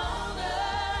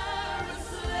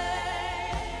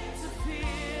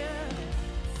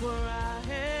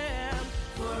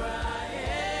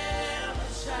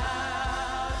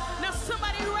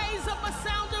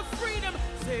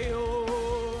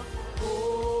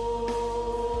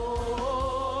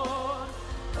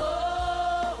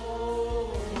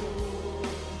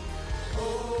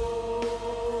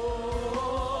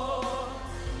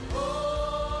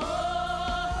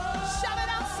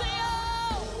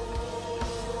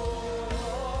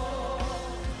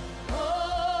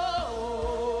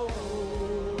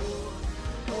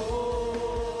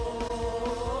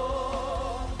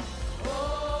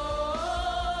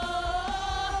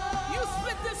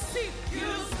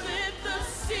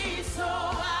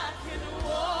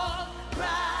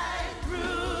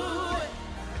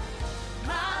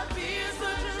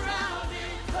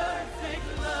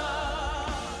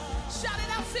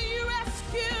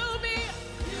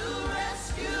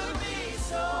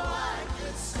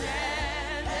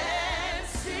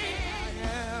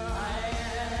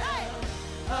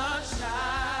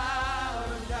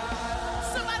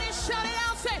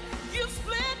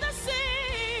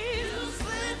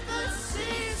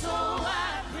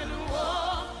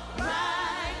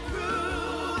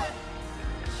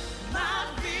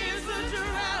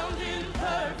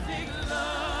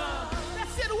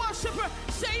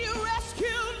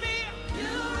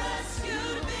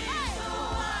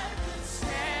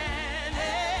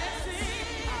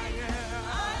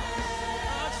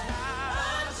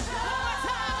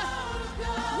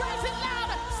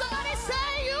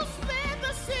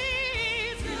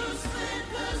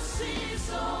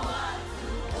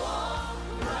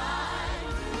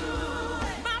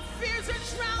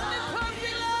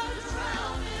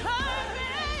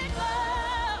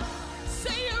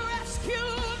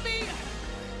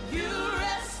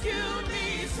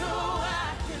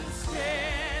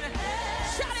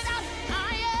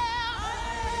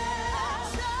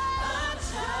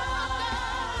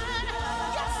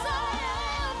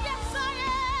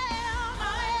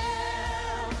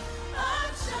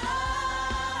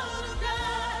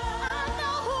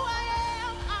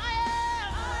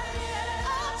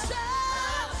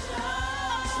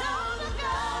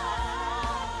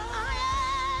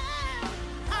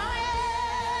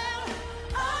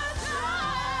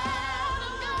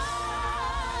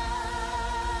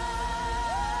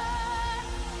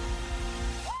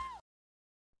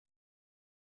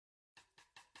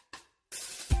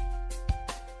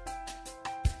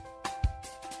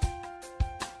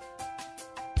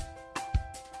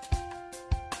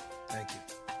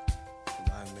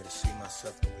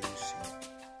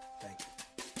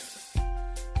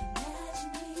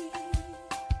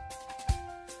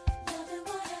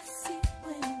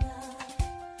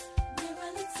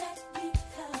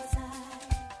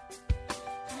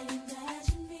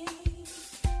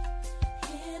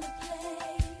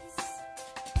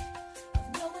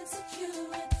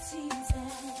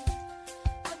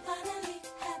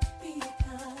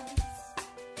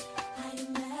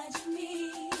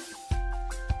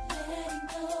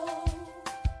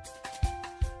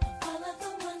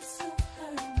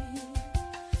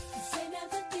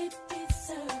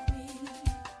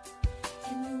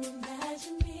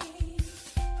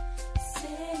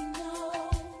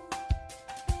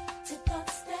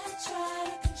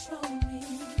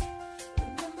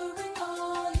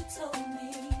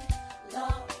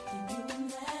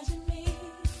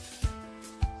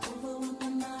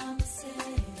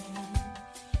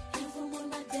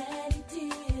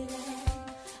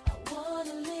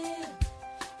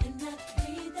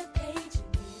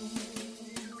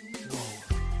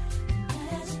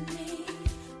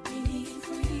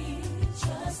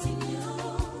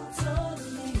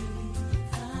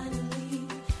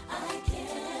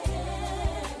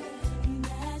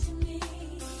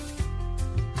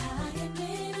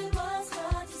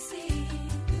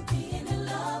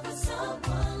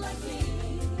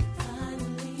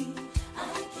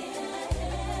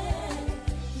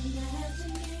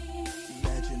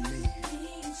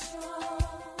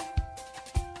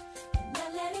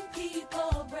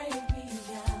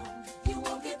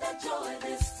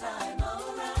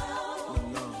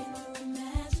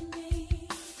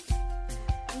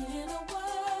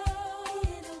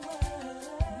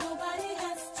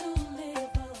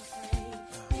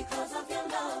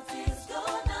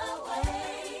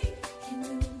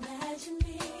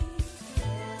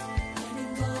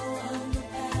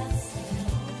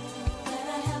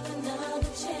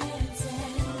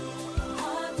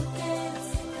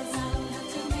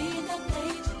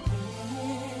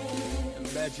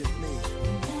Imagine me.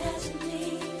 Imagine me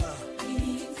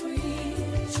being free,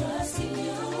 trusting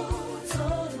you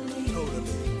totally.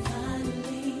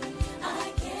 Finally, I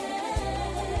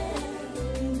can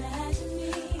imagine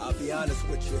me. I'll be honest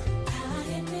with you. I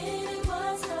admit it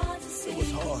was hard to see. It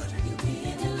was hard. You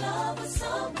being in love with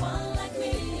someone like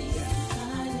me.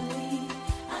 Finally,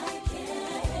 I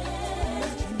can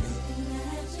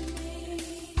imagine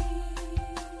me.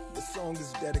 The song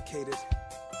is dedicated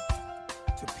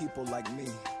to people like me.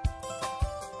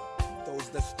 Those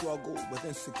that struggle with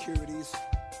insecurities,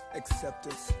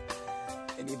 acceptance,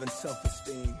 and even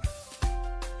self-esteem.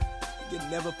 You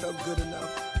never felt good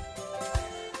enough.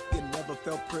 You never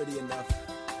felt pretty enough.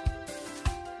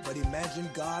 But imagine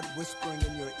God whispering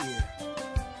in your ear,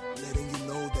 letting you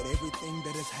know that everything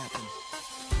that has happened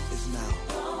is now.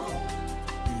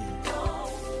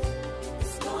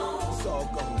 It's all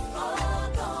gone.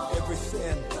 Every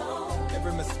sin,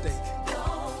 every mistake,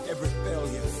 every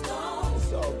failure,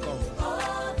 it's all gone.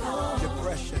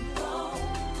 Depression,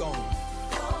 gone.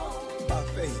 By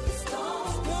faith, it's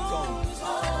gone.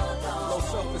 Low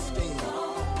self-esteem,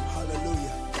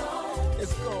 hallelujah,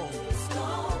 it's gone.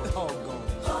 All gone.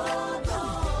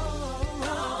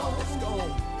 It's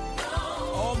gone.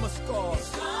 All my scars,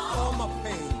 all my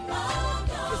pain,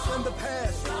 it's in the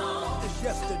past. It's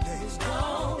yesterday.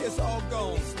 It's all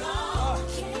gone.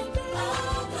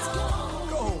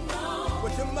 Gone.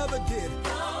 What your mother did,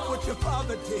 what your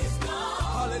father did.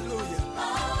 Hallelujah.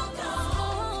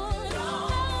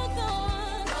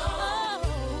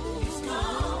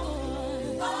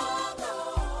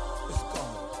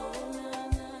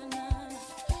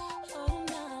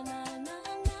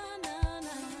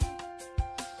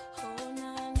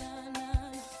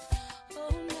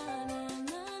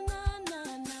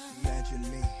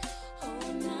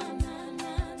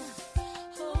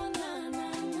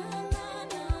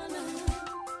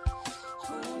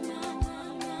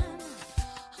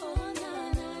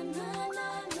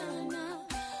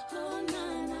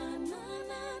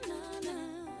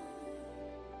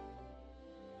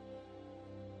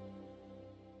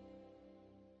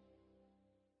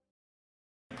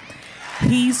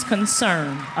 He's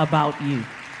concerned about you.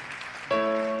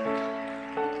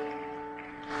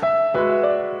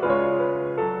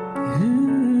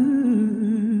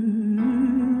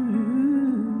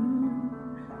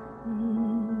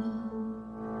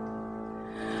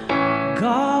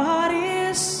 God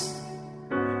is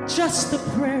just a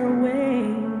prayer away.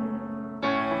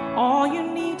 All you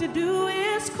need to do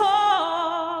is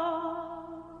call.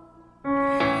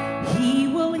 He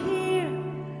will hear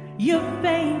your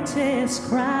faintest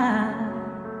cry,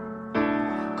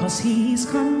 'cause he's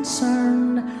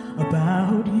concerned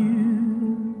about you.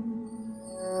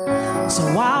 So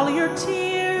while your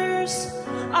tears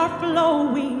are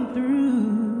flowing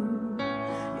through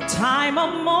your time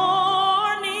of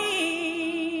mourning,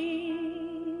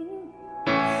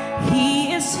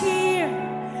 he is here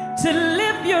to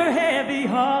lift your heavy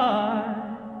heart,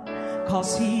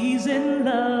 'cause he's in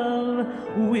love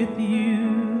with you.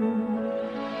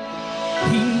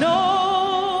 He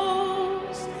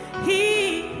knows, he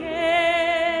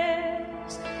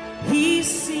cares, he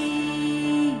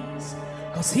sees,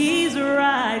 'cause he's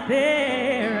right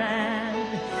there and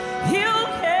he'll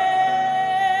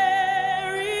carry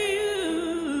you.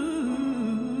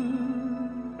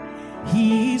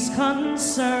 He's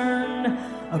concerned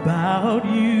about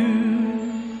you.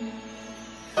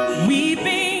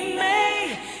 Weeping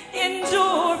may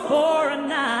endure for a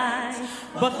night,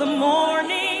 but the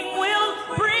morning will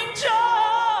bring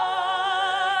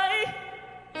joy.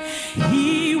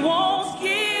 He won't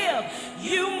give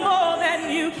you more than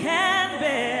you can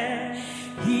bear.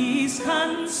 He's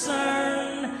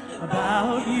concerned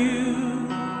about you.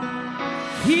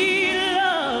 He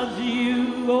loves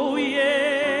you, oh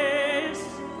yes.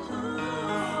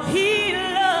 He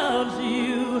loves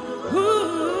you. Ooh.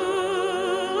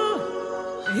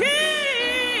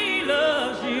 He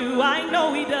loves you. I know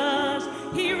he does.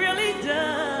 He really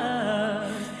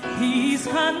does. He's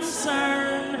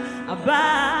concerned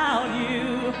about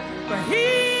you, for he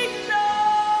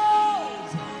knows,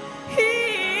 he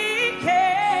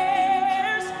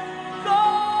cares.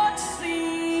 God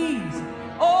sees,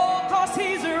 oh, 'cause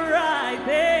he's right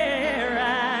there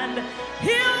and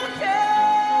he'll carry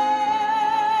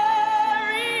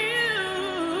you.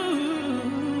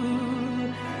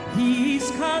 He's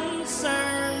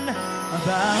concerned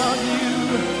about you.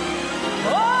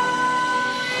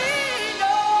 Oh, he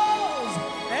knows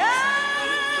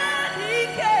and he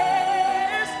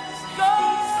cares.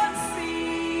 God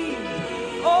sees,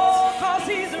 oh, 'cause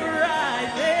he's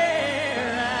right there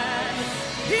and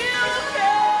he'll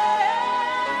carry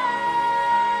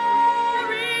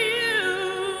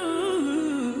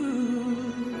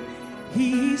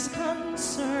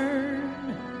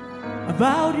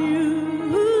about you.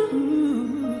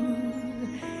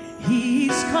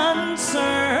 He's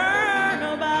concerned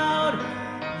about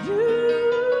you.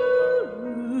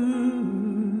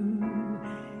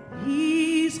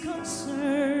 He's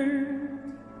concerned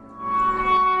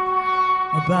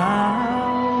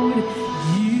about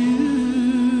you.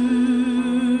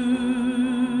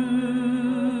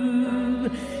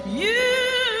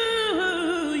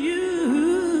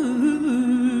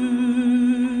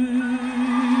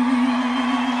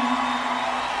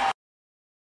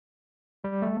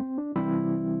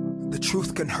 The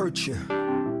truth can hurt you,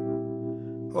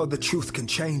 or the truth can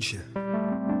change you.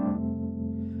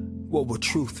 What will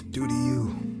truth do to you?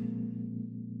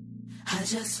 I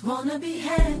just wanna be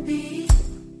happy,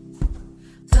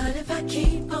 but if I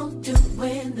keep on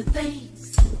doing the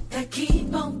things that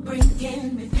keep on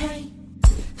bringing me pain,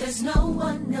 there's no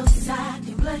one else I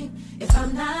can blame if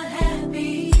I'm not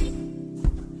happy.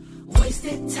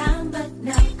 Wasted time, but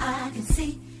now I can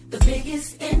see the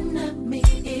biggest enemy,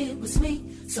 it was me,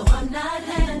 so I'm not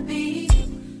happy.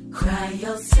 Cry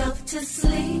yourself to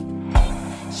sleep,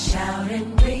 shout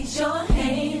and raise your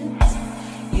hands.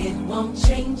 It won't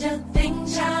change a thing,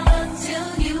 child, until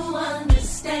you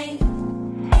understand.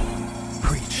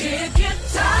 Preach. If you're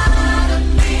tired of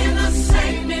being the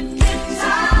same, if you're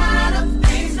tired of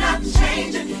things not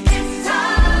changing, it's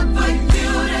time for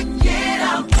you to get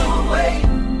out the way.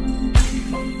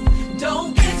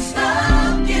 Don't get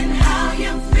stuck in how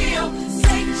you feel.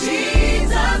 Say,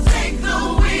 Jesus, take the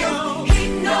wheel. He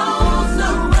knows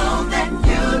the road that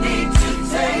you need to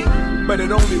take. But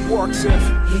it only works if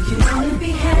you want to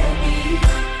be happy,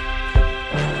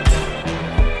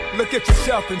 look at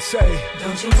yourself and say,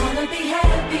 don't you want to be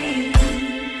happy?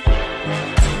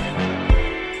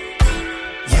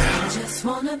 yeah. I just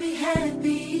want to be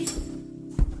happy.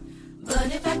 But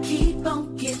if I keep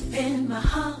on giving my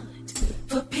heart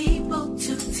for people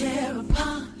to tear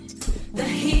apart, the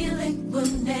healing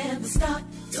will never start,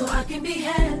 so I can be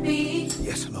happy.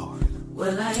 Yes, Lord.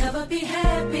 Will I ever be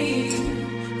happy?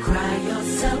 Cry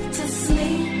yourself to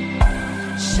sleep,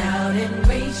 shout and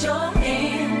raise your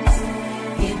hands.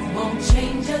 It won't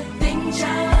change a thing,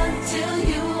 child, until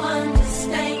you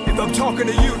understand. If I'm talking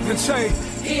to you, then say,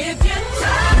 if you're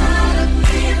tired of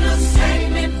being the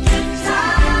same, if you're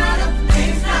tired of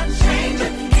things not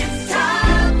changing, it's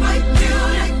time for you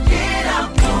to get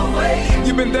out the way.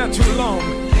 You've been there too long.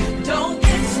 Don't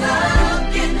get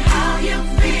stuck in how you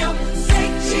feel. Say,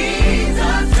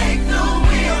 Jesus, take the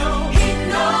wheel. He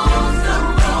knows the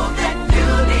road that you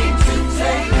need to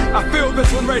take. I feel this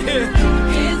one right here.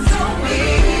 It's so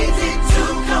easy to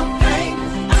complain,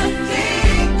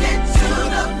 addicted to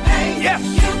the pain. Yes.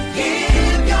 You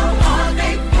give your heart,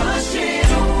 they push it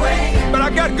away. But I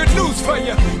got good news for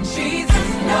you. Jesus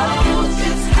knows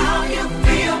just how you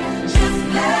feel. Just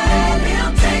let him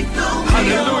take the wheel.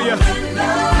 Hallelujah. The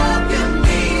love you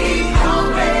need, he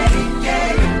already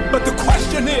gave. But the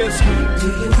question is, do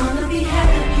you want to be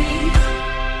happy?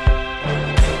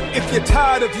 if you're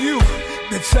tired of you,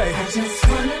 then say, I just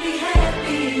want to be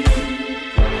happy.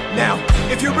 now,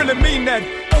 if you really mean that,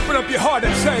 open up your heart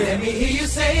and say, Let me hear you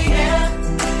say yeah.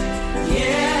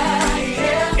 Yeah,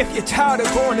 yeah. if you're tired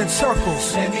of going in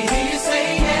circles, Let me hear you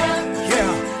say yeah.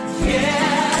 yeah,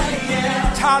 Yeah,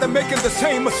 yeah. tired of making the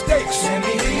same mistakes, Let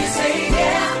me hear you say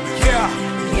yeah. yeah,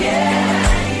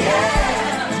 Yeah,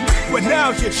 yeah. well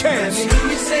now's your chance, Let me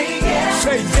hear you say yeah.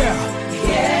 say yeah,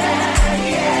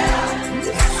 Yeah, yeah.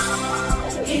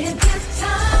 If you're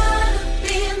tired of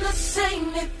being the same,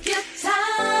 if you're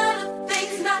tired of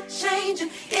things not changing,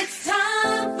 it's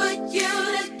time for you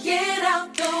to get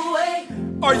out the way.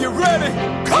 are you ready?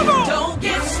 Come on! Don't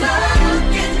get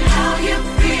stuck in how you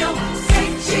feel. Say,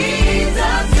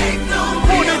 Jesus, take the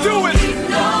wheel. Won't he do it? He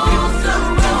knows the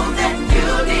road that you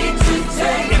need to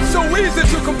take. It's so easy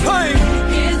to complain.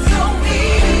 It's so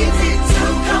easy to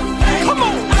complain. Come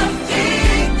on.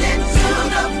 Addicted to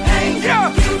the pain. Yeah.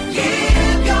 You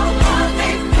give your heart,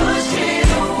 they push it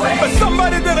away. But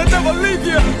somebody that'll never leave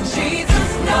you. Jesus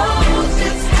knows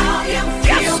just how you feel.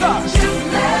 Yes, sir. Just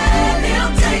let him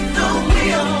take the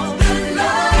wheel. The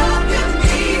love you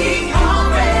need, he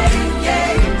already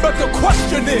gave. But the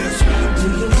question is, Do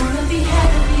you want to be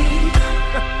happy?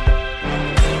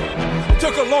 it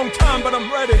took a long time, but I'm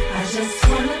ready. I just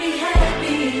want to be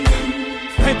happy.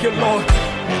 Thank you, Lord.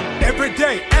 Every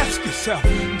day, ask yourself, Do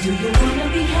you want to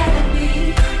be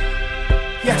happy?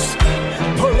 yes,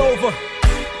 pull over,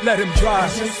 let him I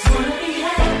drive. just want to be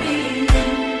happy.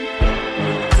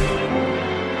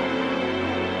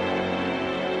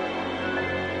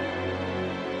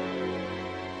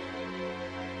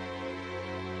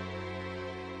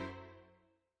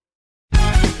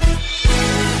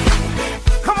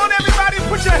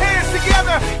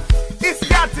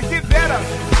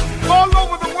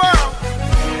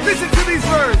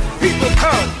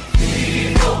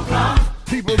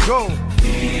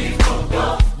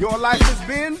 life has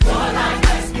been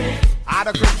out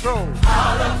of control.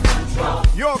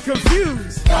 You're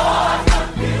confused.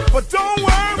 But don't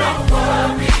worry.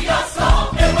 Your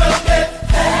soul, it will get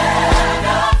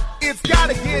better. It's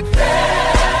gotta get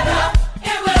better.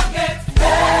 It will get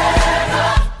better.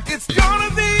 It's gonna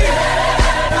be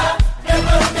better. It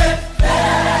will get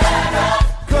better.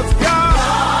 'Cause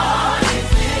God is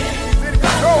in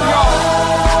control, y'all.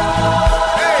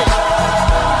 Hey.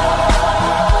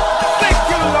 Thank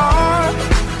you, Lord.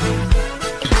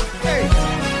 Hey.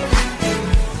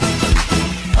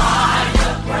 Find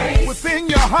the grace within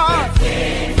your heart.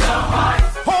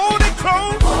 Hold it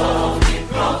close.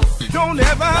 Don't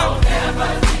ever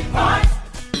depart.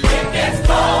 It gets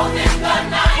cold in the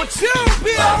night, but you'll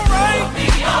be alright.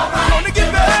 Gonna get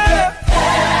better.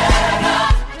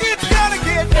 It's gotta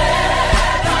get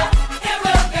better. It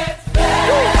will get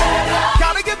better.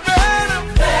 Gotta get better.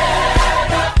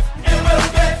 It will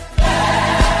get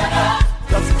better.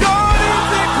 'Cause God is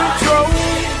in control.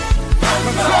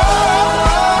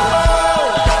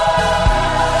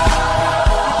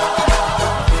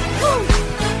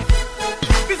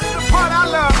 This is the part I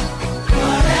love.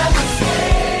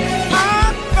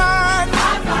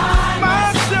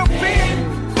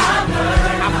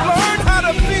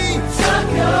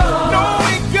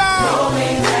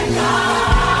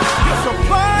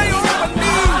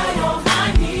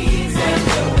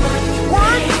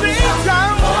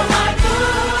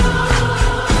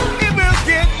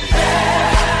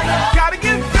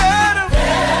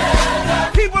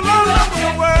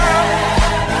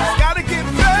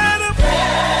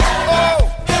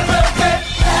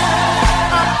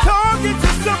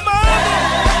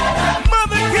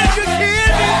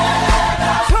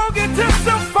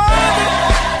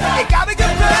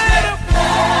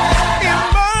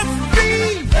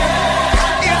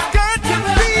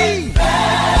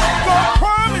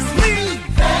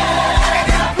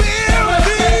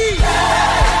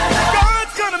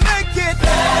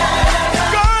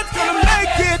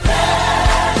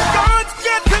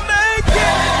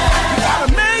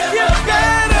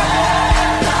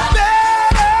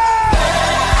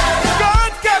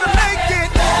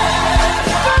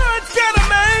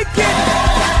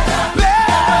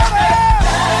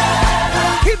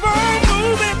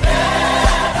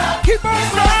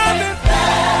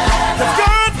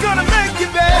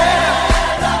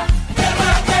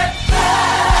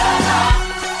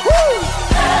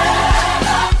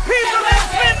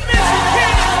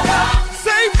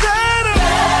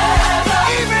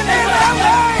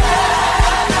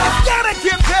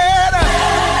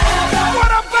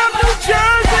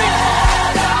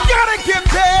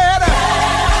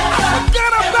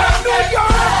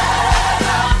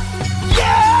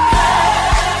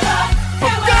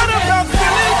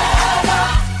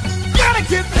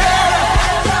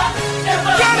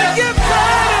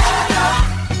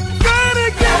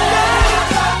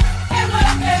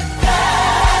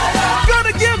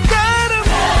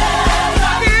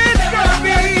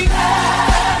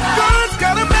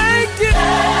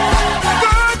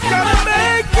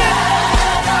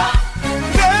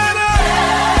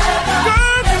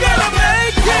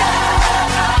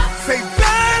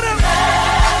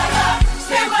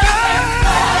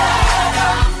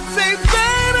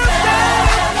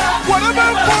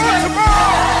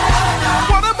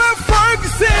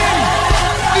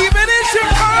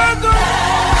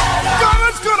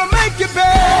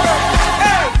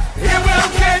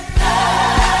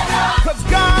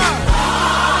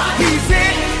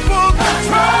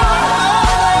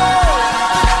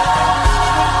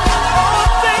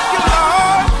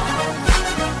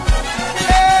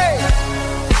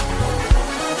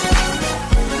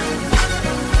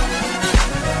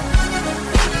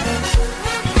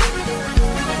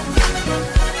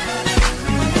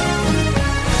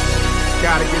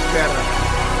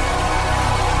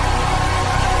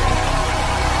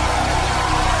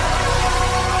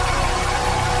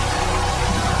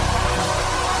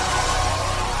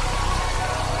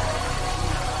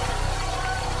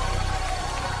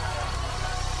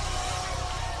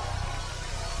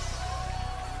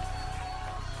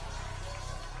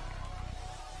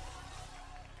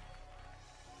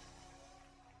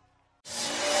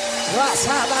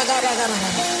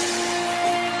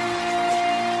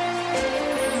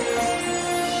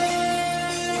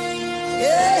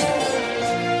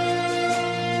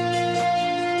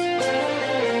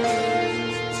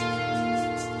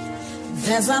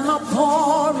 There's an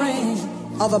outpouring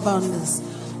of abundance,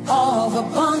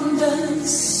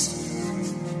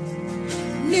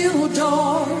 New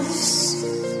doors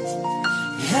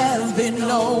have been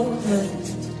opened.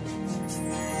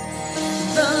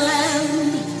 The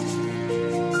land,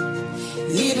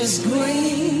 it is is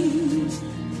green.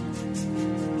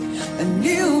 A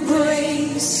new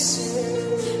grace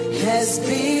has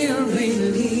been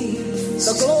released.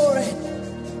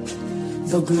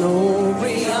 The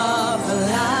glory of the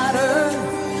latter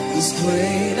is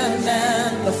greater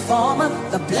than the former.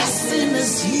 The blessing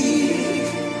is here.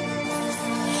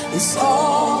 It's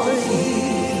all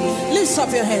here. Lift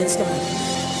up your hands, come on.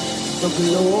 The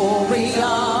glory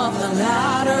of the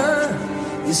latter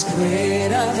is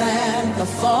greater than the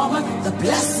former. The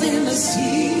blessing is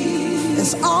here.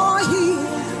 It's all here.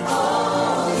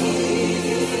 All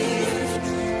here.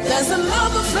 There's an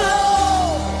overflow,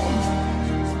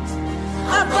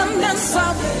 abundance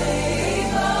of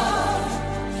favor.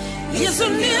 It's a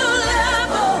new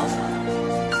level.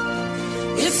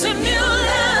 It's a new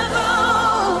level.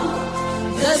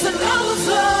 There's an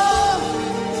overflow,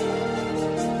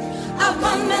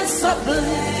 abundance of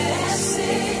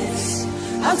blessings.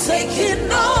 I'm taking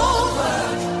over.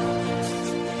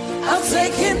 I'm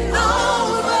taking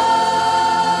over.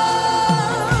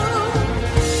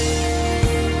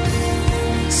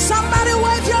 Somebody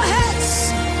wave your hands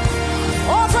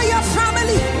over your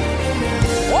family,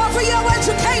 over your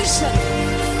education,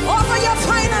 over your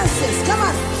finances. Come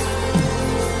on.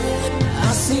 I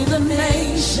see the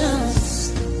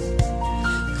nations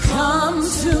come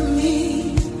to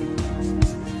me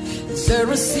to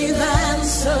receive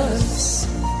answers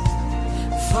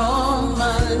from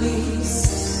my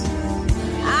lease.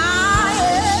 I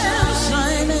am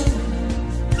shining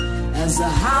as a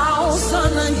house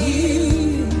on a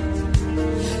hill.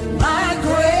 My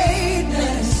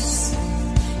greatness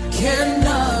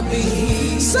cannot be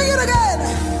hid. Sing it again.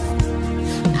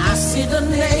 I see the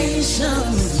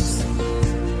nations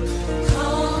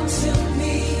come to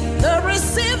me to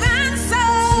receive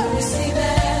answers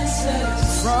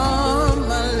from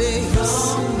my lips.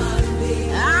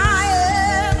 I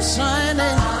am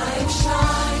shining,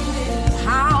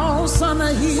 house on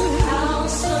a hill.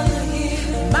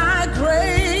 My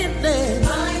greatness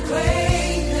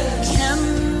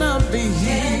cannot be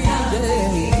hidden.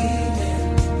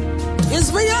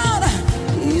 It's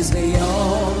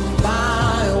beyond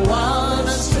my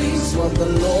wildest dreams. What the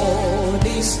Lord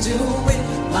is doing,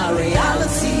 my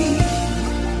reality.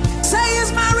 Say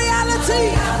it's my reality.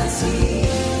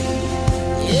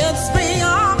 It's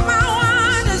beyond my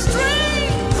wildest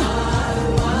dreams.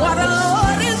 What the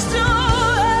Lord is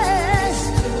doing,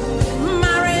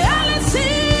 my reality.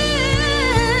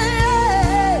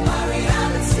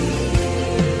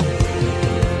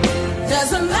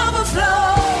 There's an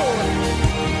overflow,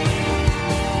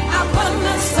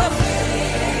 abundance of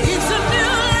faith. It's a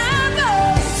new level.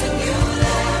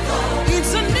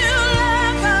 It's a new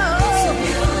level.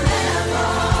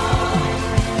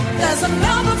 There's an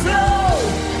overflow,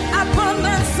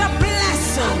 abundance of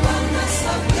blessing.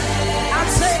 I'm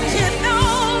taking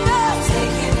over.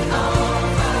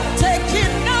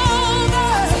 Taking over.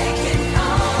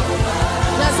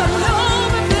 There's an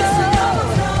overflow,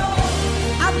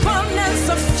 abundance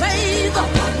of favor.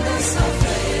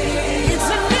 It's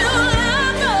a new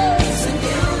level.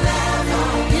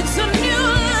 It's a new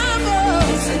level.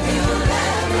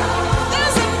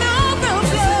 There's an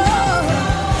overflow,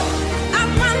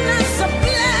 abundance of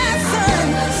blessing.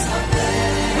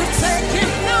 We're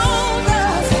taking over.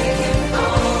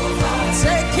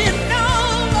 Taking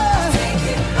over.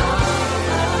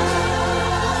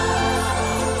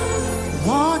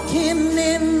 Walking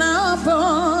in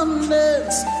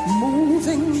abundance,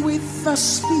 moving with the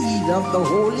speed of the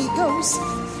Holy Ghost.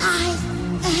 I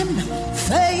am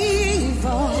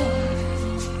favored.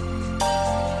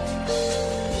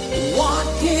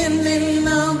 Walking in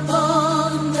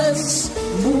abundance,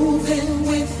 moving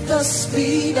with the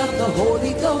speed of the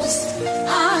Holy Ghost.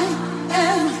 I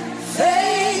am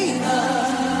favored.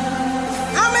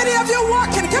 How many of you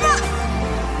walking? Come on.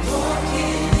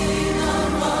 Walking in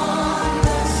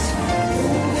abundance,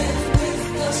 moving with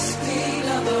the speed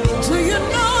of the Holy Ghost. Do you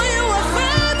know you are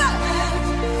favored?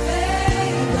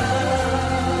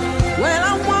 Well,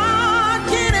 I'm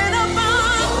walking in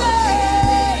abundance,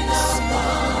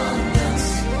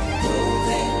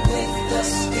 moving with the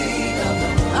speed of the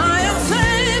Holy Ghost. I am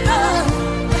favored.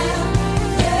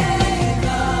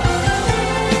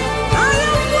 I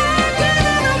am walking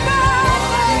in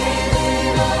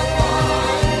abundance.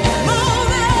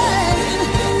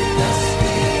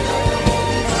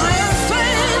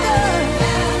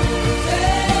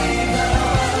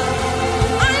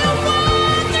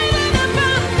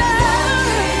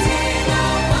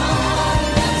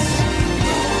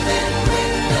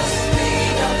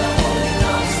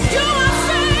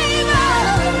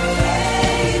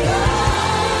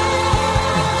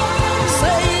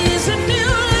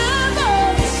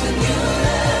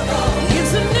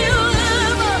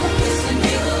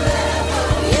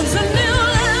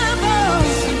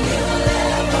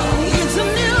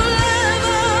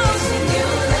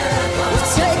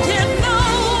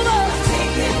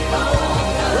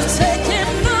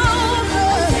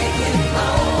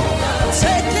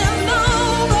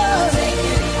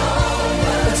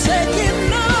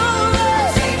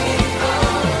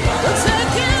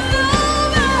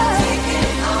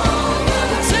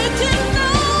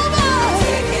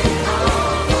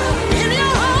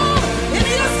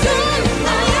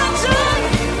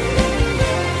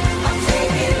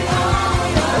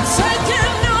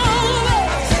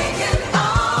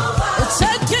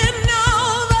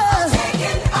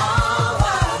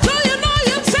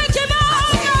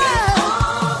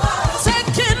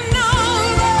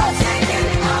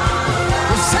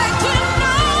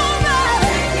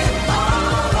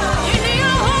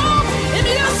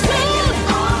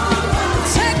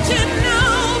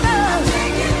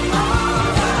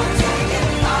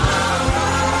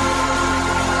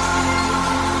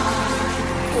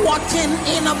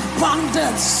 moving in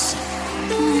abundance,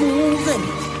 moving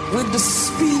with the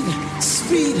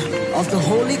speed of the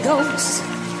Holy Ghost.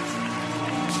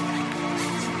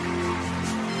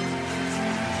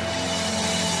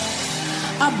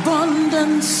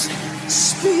 Abundance,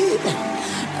 speed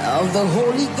of the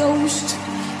Holy Ghost.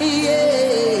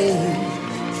 Yeah,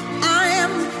 I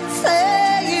am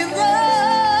favored.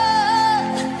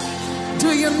 Do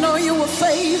you know you were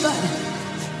favored?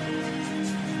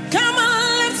 Come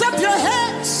on, lift up your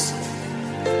heads.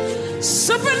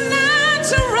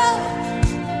 Supernatural,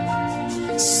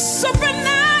 supernatural.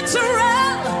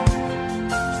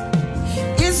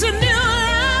 It's a new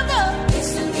level.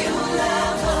 It's a new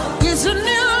level. It's a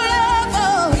new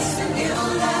level. It's a new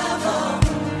level.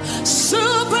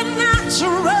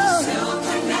 Supernatural.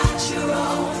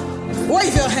 Supernatural.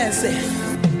 Wave your hands there.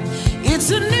 It's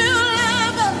a new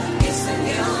level. It's a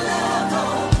new level.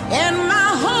 In my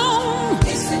home.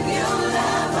 It's a new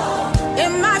level.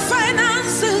 In my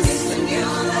finances. It's a new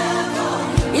level.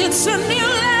 It's a new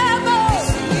level.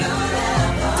 It's a new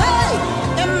level. Hey,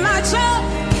 in my job.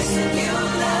 It's a new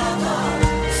level.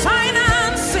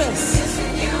 Finances. It's a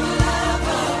new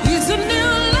level. It's a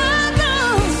new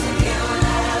level.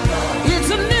 It's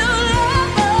a new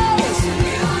level. It's a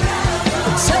new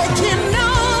level. Taking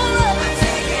over.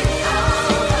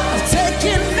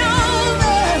 Taking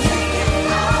over.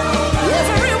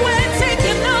 Everywhere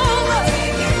taking over.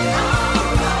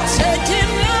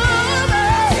 Taking over.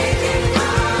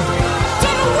 To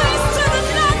the west, to the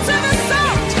north, to the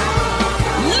south.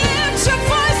 Lift your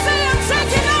voice, say I'm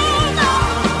taking over.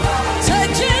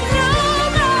 Taking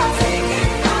over.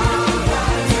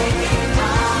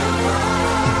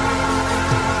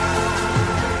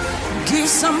 Give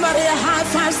somebody a high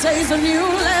five, say it's a new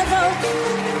level.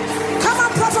 Come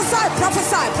on, prophesy,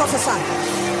 prophesy, prophesy.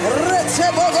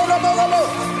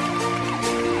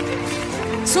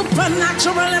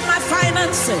 Supernatural in my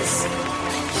finances.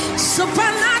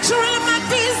 Supernatural in my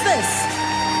business.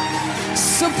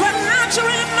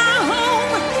 Supernatural in my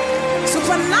home.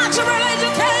 Supernatural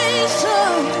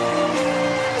education.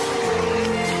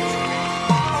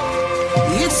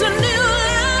 It's a new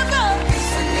level.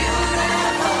 It's a new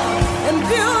level. And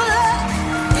new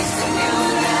level. It's a new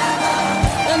level.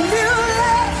 And new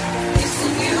level. It's a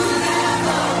new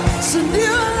level. It's a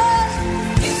new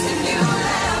level. It's a new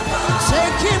level.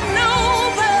 Taking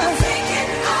over.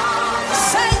 Taking over.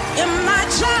 Say in my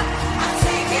job. I'm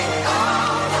taking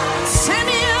over. 10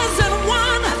 years and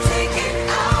one. I'm taking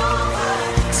over.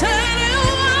 10 and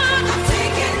one. I'm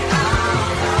taking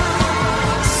over.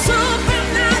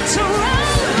 Supernatural.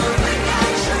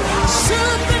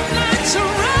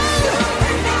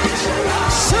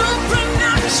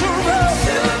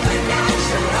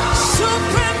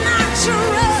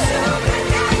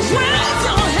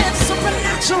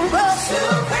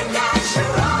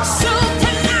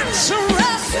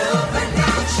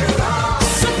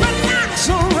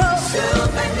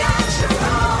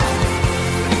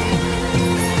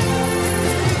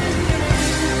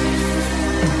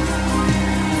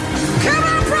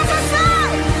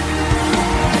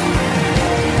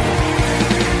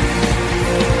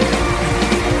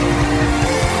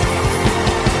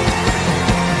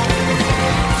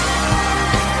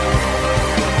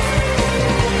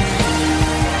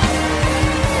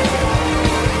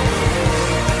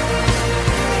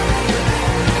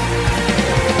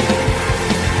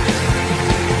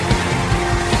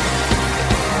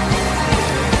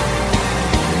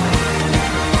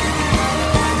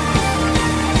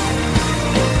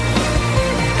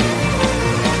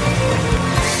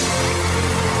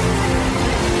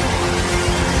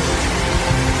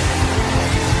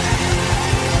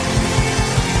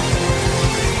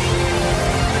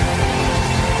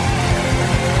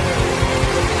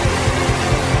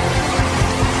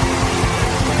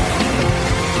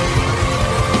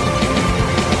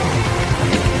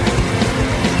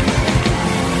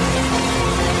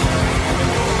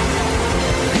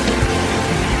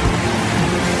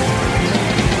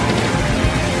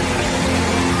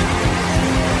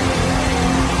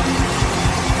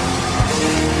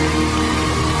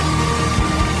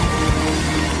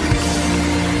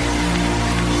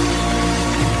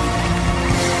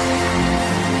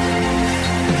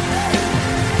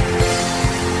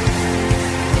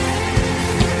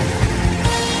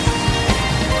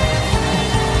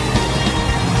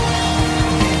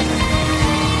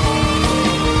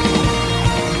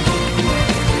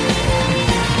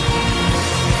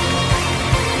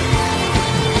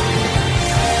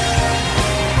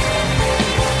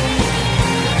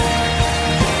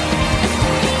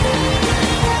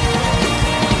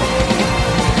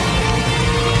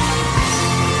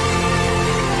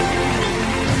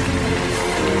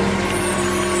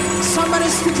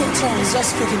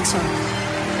 Just speak in tongues.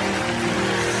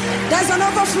 There's an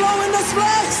overflow in this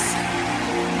place.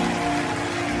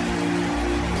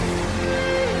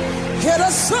 Get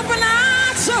a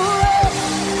supernatural.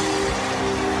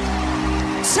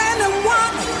 10 and 1.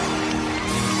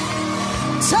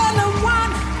 10 and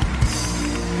 1.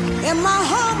 In my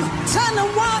home, 10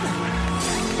 and 1.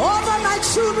 Over my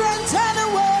children, 10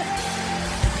 and 1.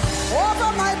 Over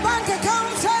my bank account,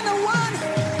 10 and 1.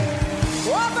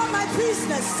 Over my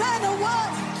business, 10 and 1.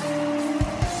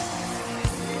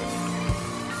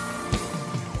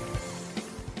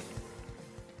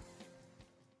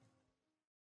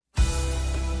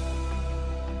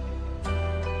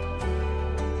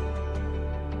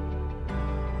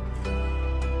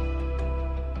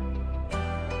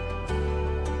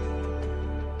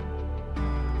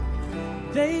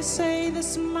 They say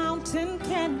this mountain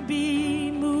can't be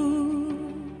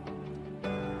moved.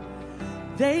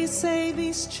 They say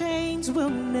these chains will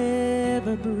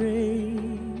never break.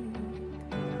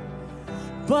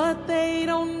 But they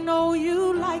don't know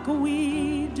you like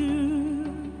we do.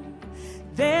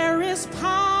 There is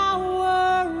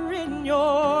power in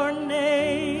your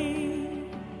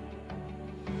name.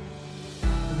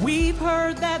 We've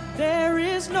heard that there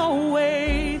is no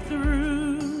way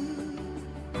through.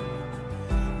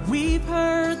 We've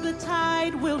heard the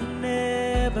tide will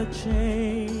never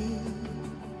change.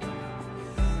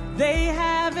 They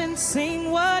haven't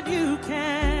seen what you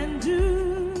can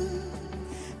do.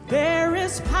 There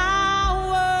is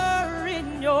power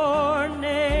in your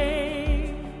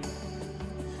name.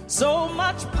 So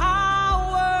much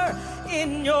power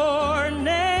in your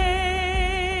name.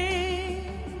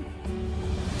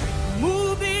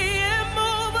 Move the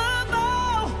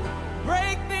immovable,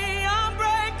 break the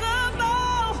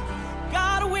unbreakable.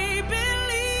 God, we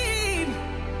believe.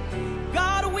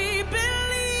 God, we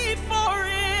believe for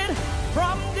it.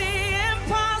 From the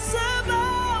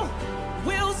impossible,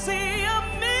 we'll see a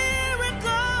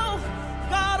miracle.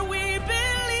 God, we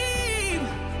believe.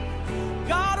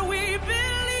 God, we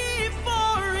believe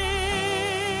for it.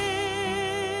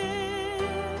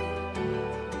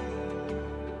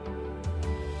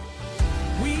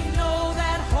 We know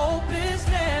that hope is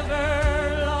never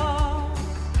lost.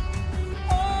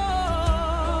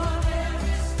 Oh, there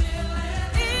is still an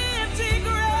empty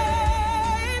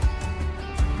grave.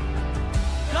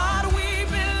 God, we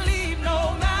believe no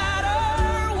matter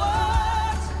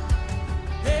what.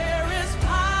 There is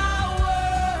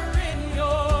power in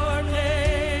your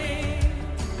name.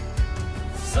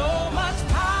 So much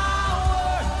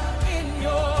power in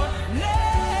your name.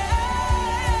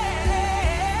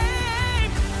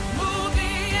 Move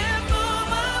the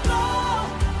immovable,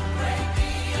 break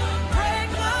the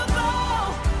unbreakable.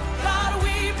 God,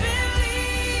 we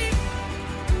believe.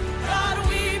 God,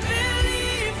 we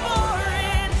believe for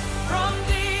it. From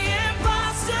the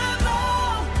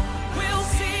impossible, we'll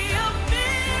see a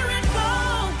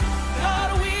miracle. God,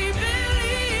 we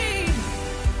believe.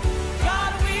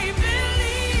 God, we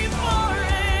believe for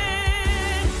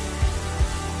it.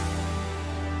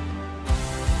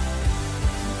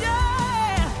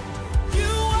 Yeah,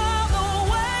 you are the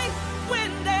way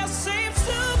when there seems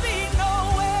to be no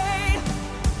way.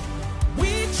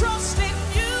 We trust in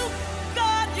you,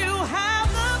 God, you have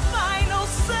the final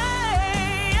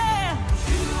say. Yeah.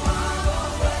 You are the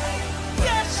way.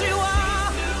 Yes, you are.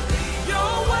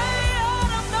 Your way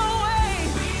out of no way.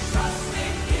 We trust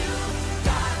in you,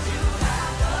 God, you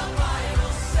have the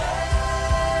final say.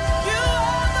 You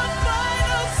are the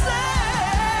final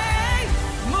say.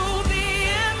 Move the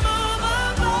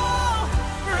immovable,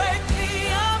 break the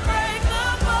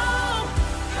unbreakable.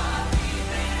 God, we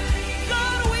believe.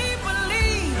 God, we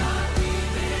believe.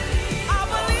 I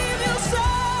believe you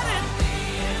said it.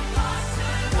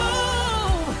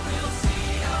 Move.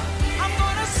 I'm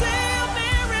gonna see a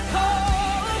miracle.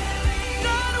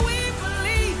 God, we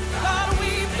believe. God,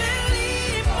 we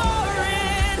believe for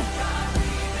it.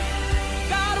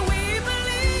 God, we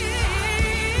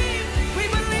believe. We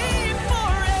believe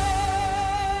for it.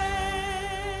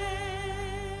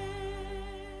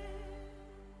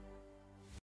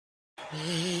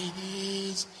 Great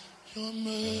is your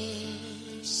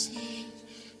mercy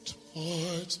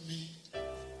towards me,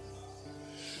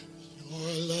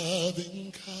 your loving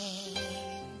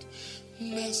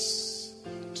kindness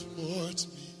towards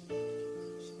me,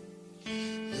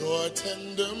 your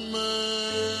tender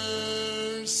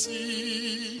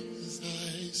mercies I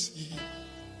see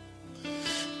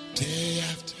day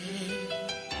after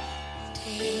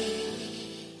day.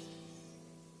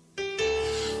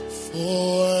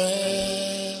 Forever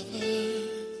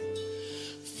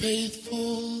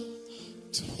faithful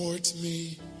towards me,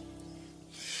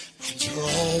 and you're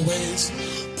always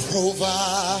providing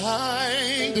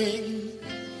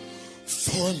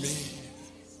for me.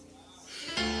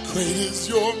 Great is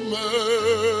your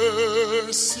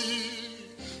mercy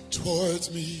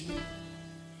towards me.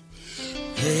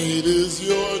 Great is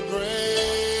your grace.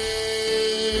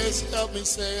 Help me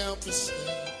say.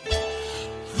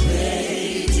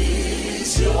 Great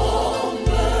is your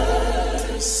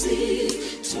mercy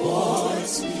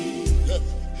towards me.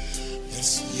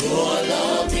 Yes, your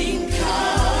loving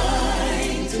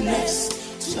kindness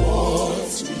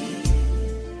towards me.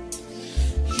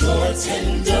 Your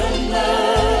tender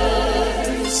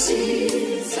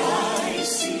mercies I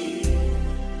see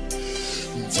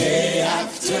day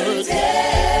after day.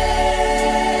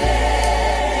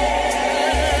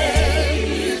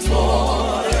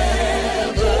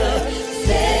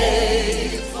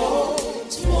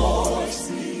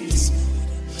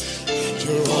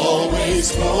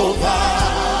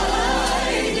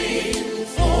 Providing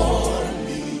for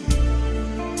me.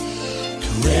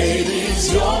 Great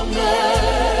is your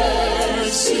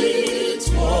mercy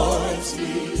towards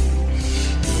me.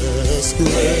 Yes,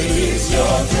 great is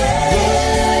your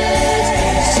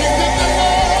grace. Sing it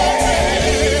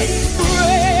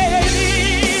Great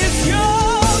is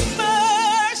your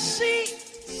mercy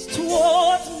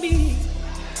towards me.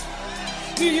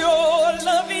 Your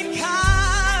loving kindness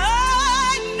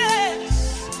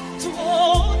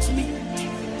towards me,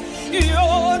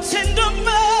 your tender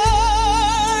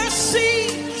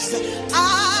mercies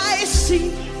I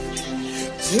see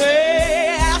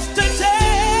day after day.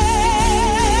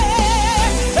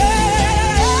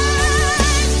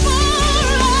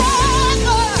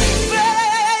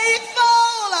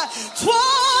 Faithful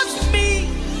towards me,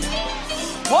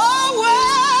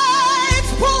 always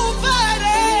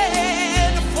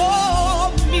provided for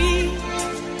me.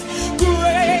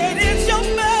 Great is your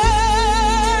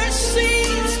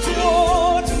mercies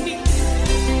towards me.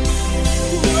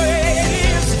 Great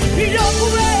is your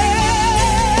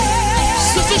grace.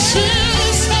 Sister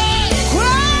Shill's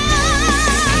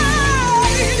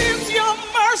Great is your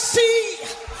mercy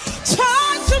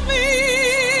towards me.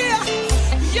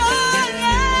 Your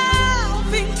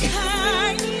loving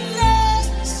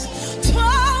kindness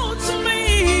towards me.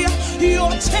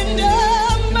 Your tender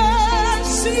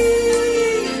mercies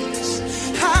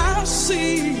I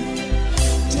see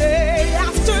day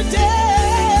after day.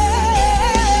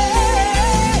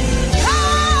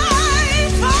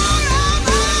 I'm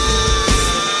forever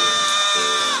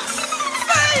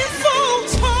faithful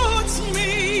towards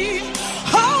me.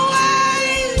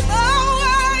 Always,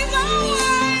 always,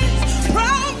 always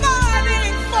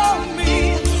providing for me.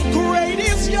 Great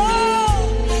is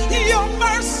your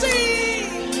mercy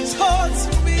towards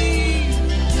me.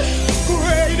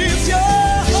 Great is your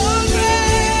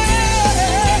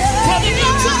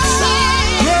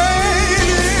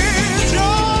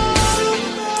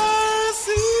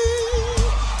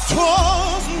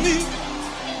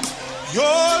Your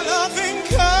loving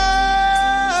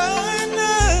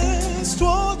kindness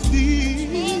towards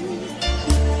me,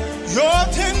 your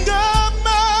tender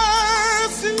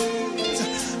mercies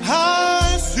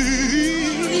I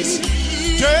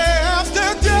see day after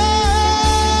day.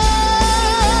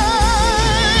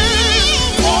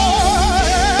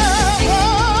 Forever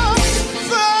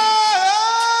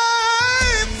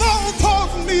faithful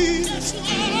towards me.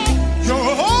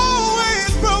 You're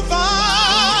always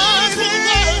providing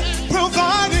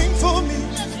for me.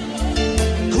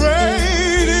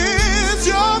 Great is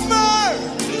your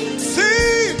mercy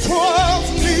towards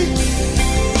me.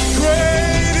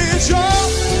 Great is your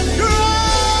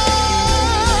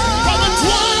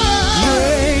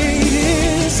Great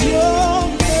is your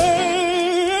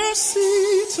mercy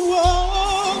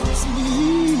towards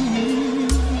me.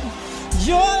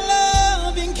 Your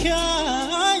loving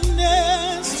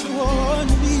kindness toward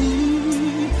me.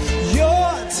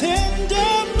 Your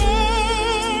tender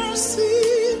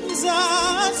mercies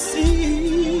I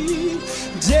see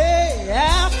day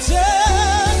after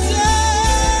day.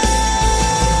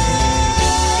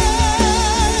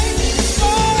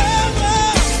 Forever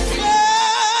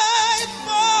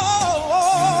faithful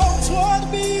toward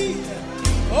me,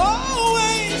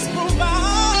 always providing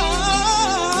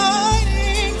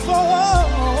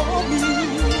for me.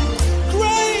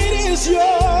 Great is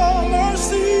your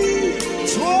mercy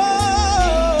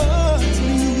towards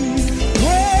me.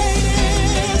 Great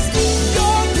is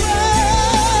your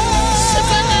grace.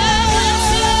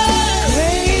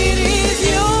 Great is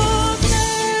your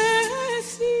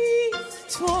mercy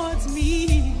towards me.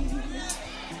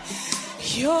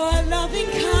 Your loving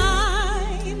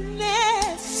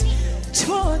kindness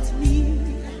towards me.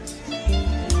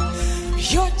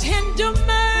 Your tender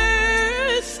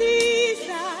mercies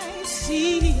I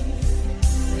see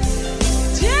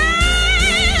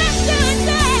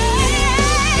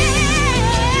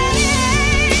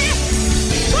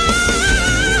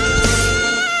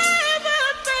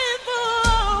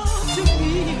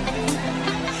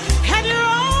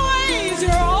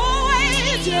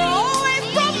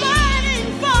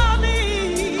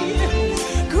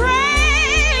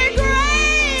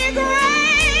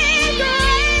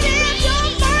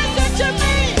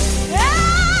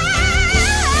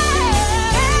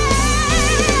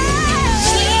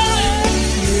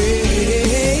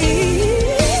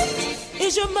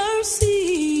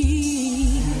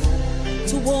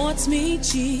towards me,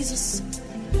 Jesus.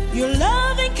 Your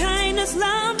loving kindness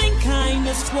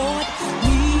toward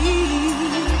me.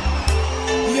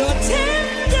 Your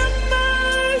tender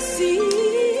mercy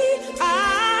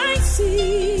I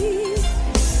see.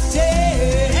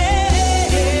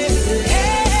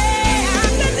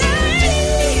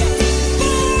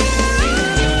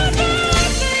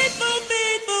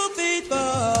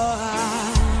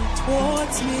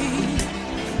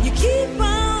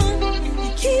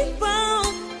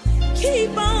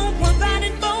 Keep on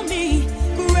providing for me.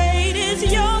 Great is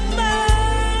your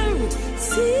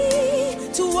mercy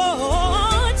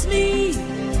towards me.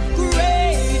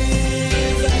 Great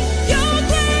is your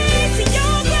grace,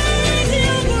 your grace,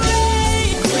 your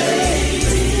grace. Great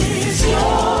is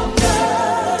your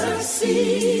mercy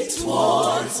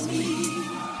towards me.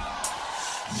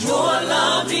 Your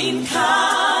loving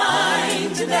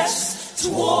kindness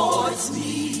towards me.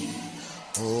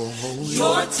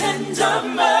 Your tender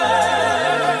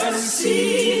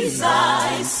mercies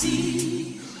I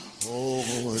see,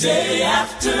 day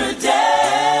after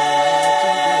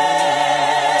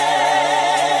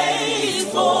day,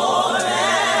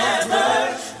 forever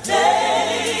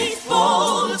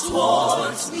faithful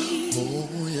towards me.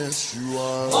 Oh, yes, you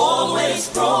are. Always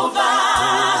providing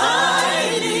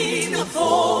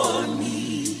for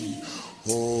me.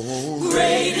 Oh,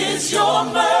 great is your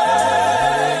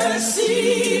mercy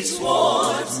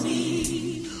towards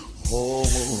me. oh,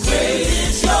 Great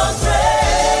is your grace.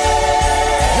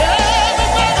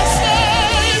 everybody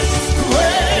says,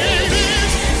 great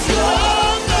is your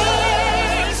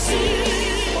mercy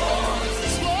towards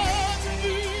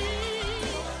me.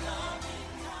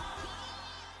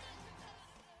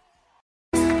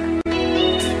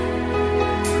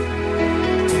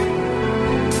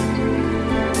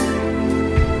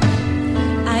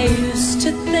 I used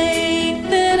to think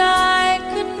that I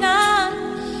could not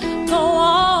go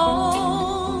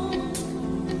on,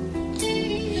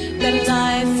 that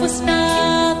life was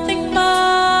nothing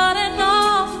but an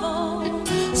awful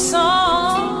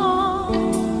song.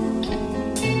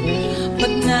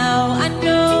 But now I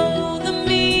know the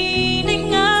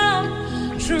meaning of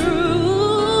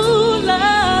true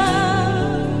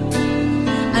love.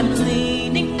 I'm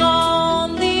leaning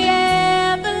on the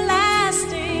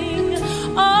everlasting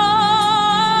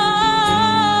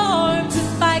arms.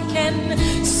 If I can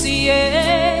see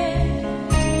it,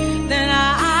 then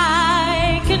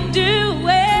I can do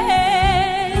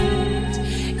it.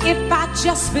 If I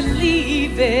just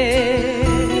believe it,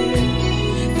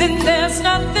 then there's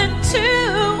nothing to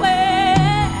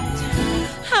it.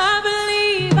 I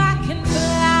believe I can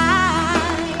fly.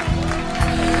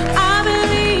 I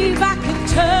believe I can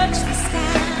touch the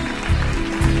sky.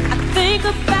 I think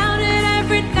about it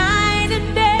every night and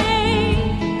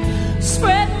day.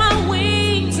 Spread my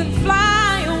wings and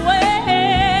fly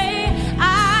away.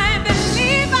 I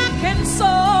believe I can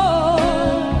soar.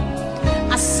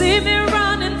 I see me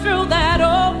running through that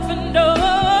open door.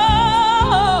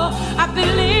 I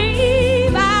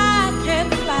believe I can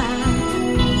fly.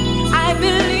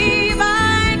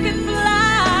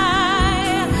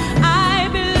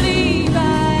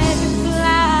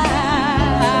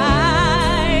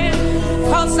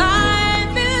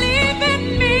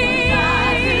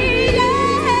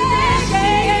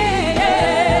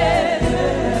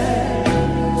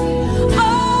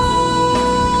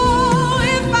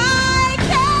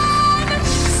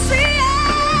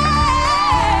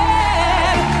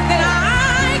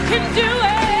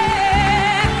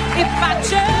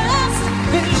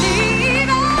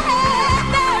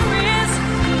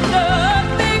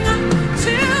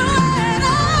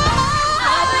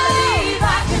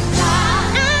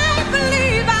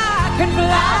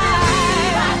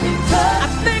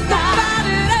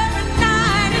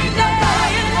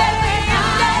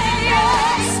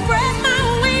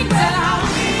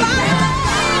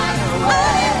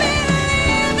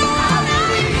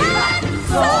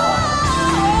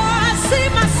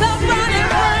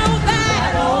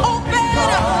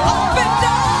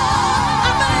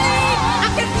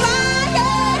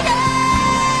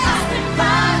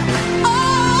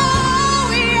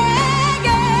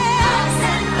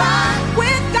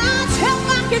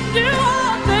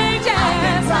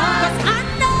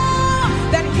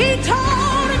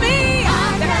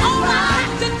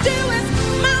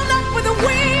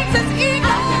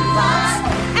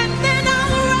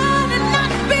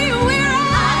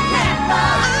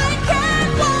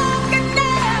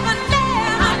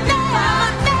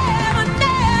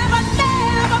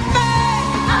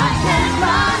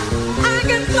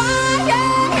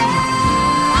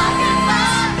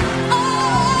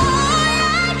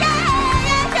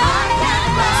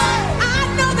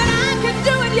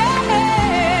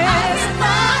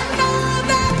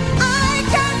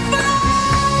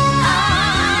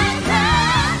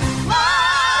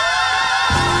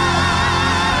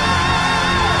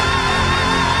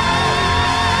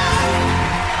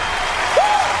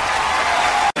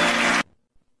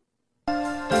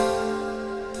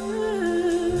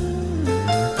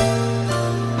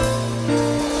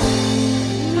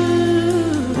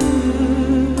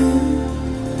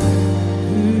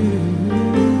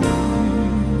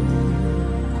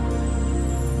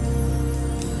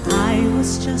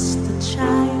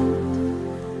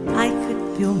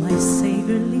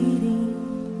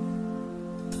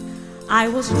 I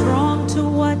was drawn to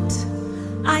what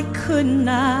I could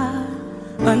not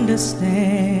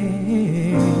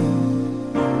understand.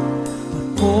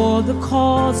 But for the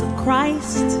cause of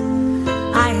Christ,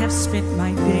 I have spent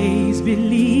my days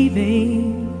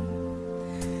believing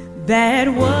that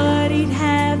what He'd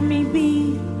have me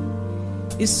be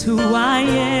is who I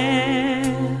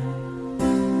am.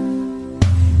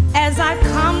 As I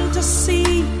come to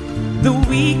see the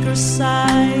weaker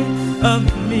side of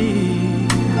me,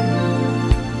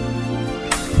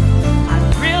 I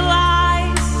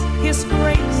realize His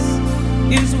grace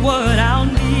is what I'll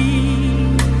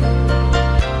need.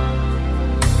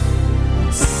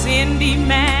 Sin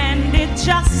demanded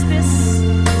justice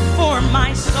for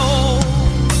my soul.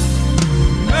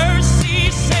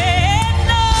 Mercy said,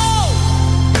 no,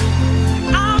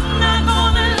 I'm not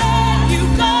gonna let you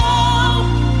go.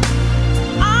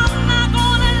 I'm not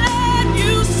gonna let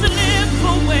you slip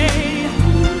away.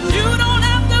 You don't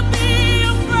have to be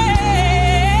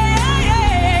afraid.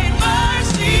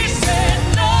 Mercy said,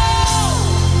 no,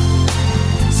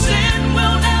 sin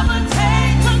will never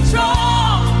take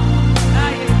control.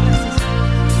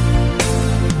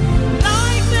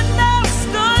 Life and death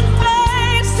stood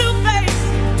face to face.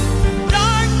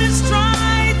 Darkness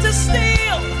tried to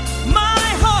steal my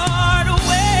heart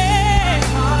away.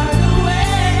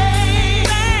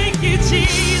 Thank you,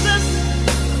 Jesus.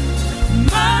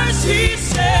 Mercy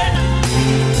said,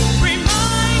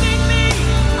 reminding me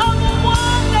of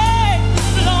one day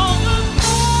long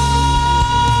ago.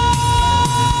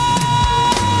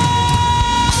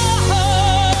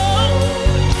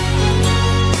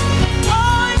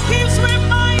 Oh, it keeps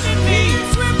reminding me.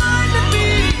 It's reminding me.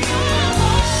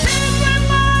 It's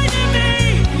reminding me.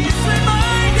 It's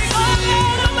reminding me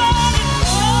about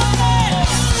it.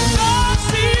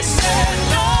 Mercy said,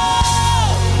 no,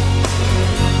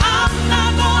 I'm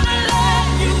not gonna let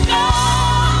you go.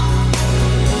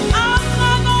 I'm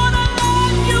not gonna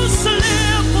let you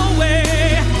slip away.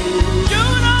 You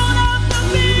don't have to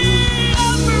be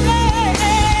afraid.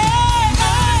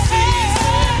 Mercy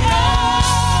said, no,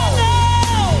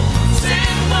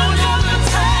 sin will never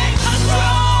take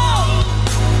control.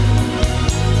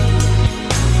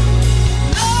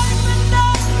 Life and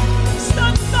death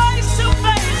stood face to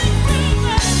face.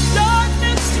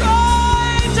 Darkness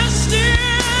tried to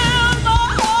steal my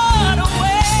heart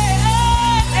away.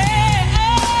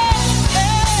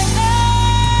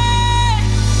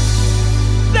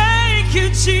 Thank you,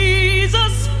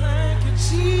 Jesus. Thank you,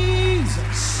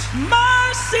 Jesus.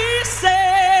 Mercy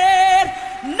said,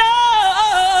 no.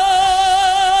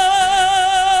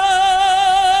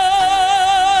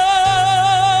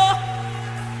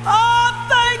 Oh,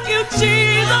 thank you,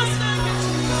 Jesus.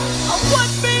 I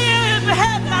wouldn't be here if it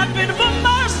had not been for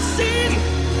mercy.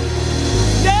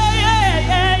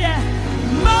 Yeah.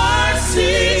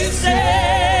 Mercy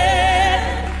said,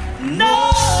 no.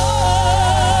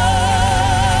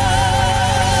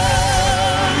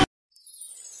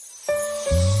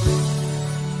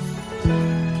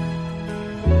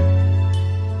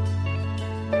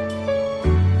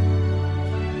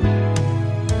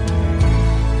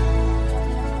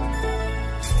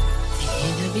 The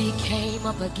enemy came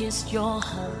up against your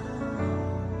home.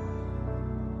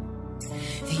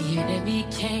 The enemy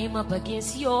came up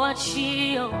against your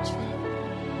children.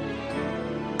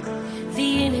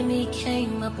 The enemy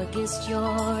came up against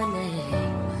your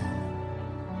name.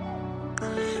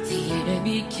 The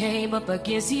enemy came up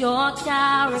against your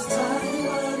character.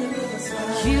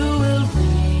 You will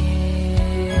win.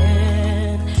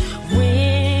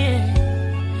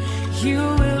 You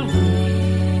will win.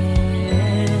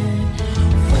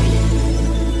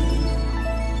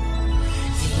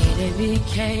 The enemy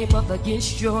came up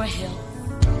against your health.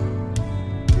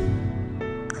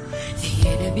 The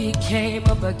enemy came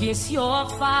up against your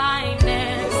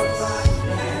finances.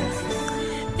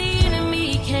 The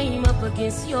enemy came up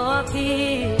against your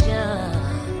vision.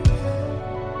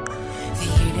 The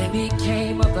enemy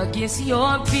came up against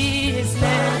your business.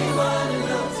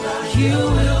 You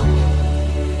will win.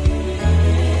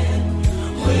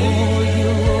 Oh, you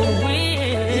will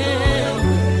win.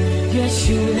 Yes,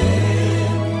 you will.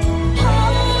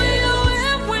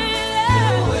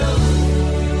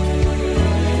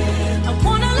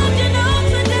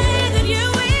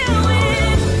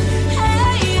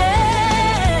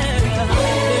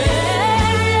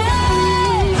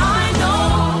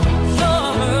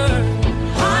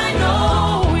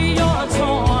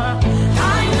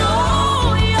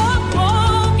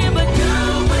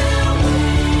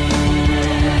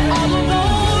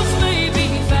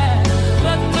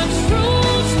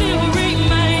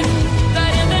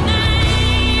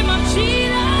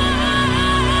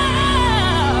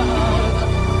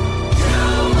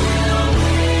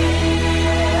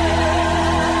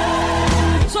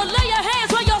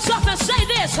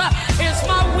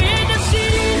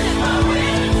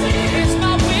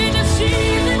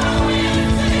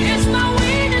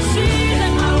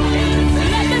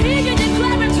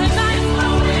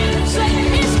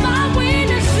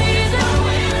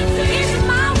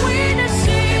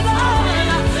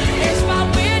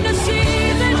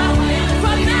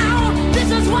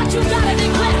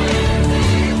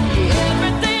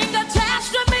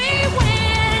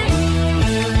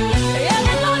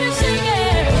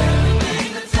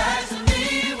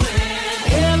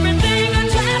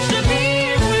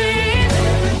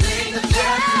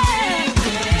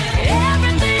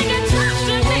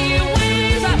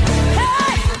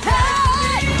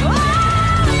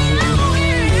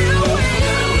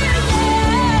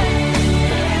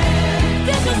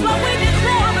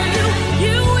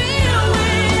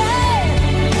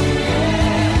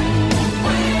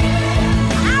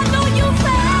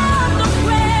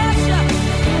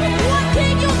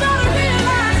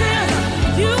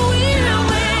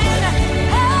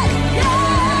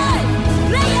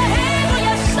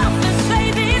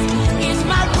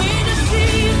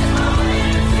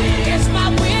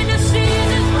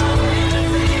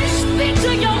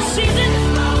 season.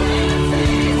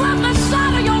 Prophesy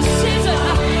to your season.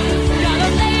 Gotta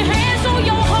lay hands on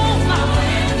your home.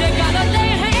 They gotta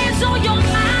lay hands on your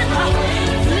mind.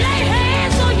 Lay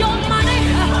hands on your money.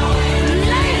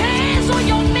 Lay hands on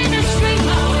your ministry.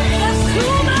 There's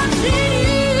too much in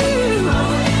you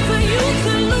for you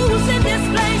to lose in this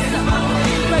place.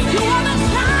 But you are the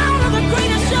child of the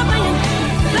greatest champion.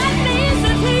 That means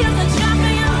that he is a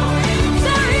champion.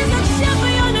 There is a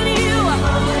champion in you.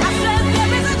 I said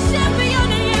there is a champion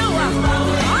in you.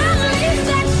 Unleash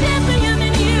that champion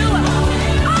in you.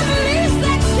 Unleash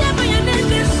that champion in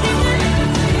this season.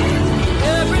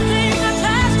 Everything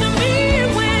attached to me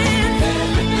wins.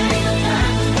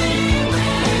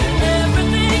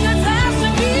 Everything attached to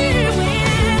me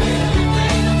wins.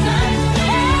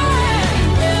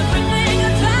 Everything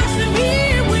attached to me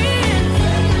wins.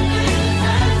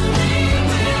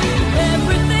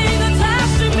 Everything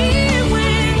attached to me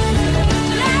wins.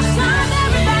 Last time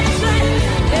everybody said,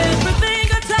 everything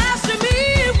attached to me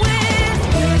wins.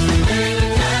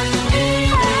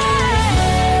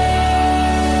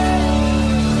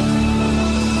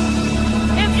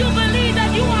 If you believe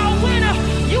that you are a winner,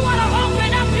 you want to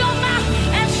open up your mouth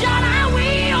and shout, I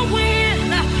will win.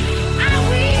 I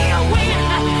will win.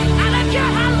 I don't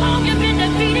care how long you've been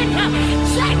defeated.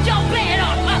 Shake your bed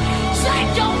up.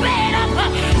 Shake your bed up.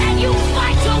 And you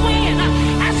fight to win.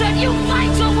 I said you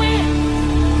fight to win.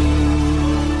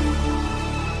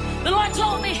 The Lord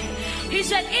told me, he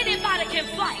said anybody can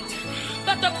fight.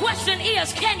 But the question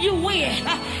is, can you win?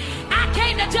 I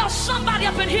came to tell somebody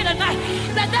up in here tonight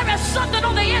that there is something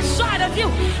on the inside of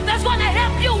you that's going to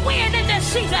help you win in this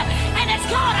season. And it's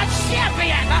called a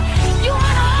champion. You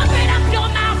want to open up your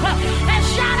mouth and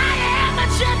shout, I am a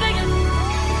champion.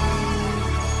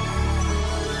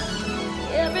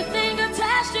 Everything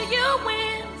attached to you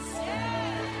wins.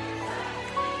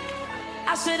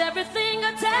 I said everything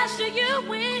attached to you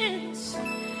wins.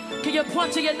 Can you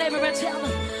point to your neighbor and tell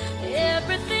them,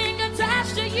 everything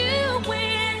attached to you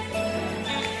wins.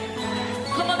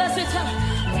 Come on, let's tell them,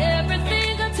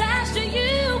 everything attached to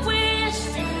you wins.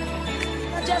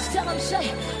 Just tell them,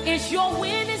 say, it's your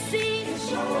winning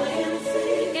season.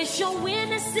 It's your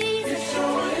winning season.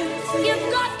 If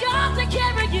God got to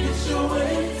carry you,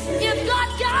 if God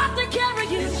got to carry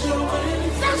you,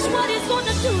 that's what he's going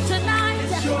to do tonight.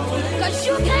 Because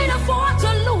you can't afford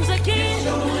to lose again.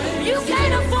 You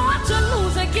can't afford to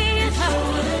lose again.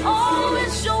 Oh,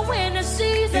 it's your winning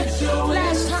season.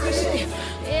 Last time, say,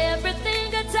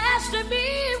 everything attached to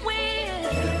me wins.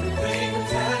 Everything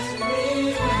attached to me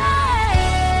wins.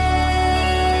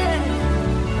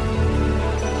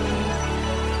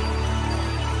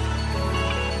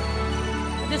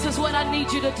 This is what I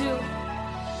need you to do,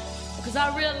 because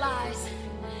I realize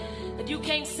that you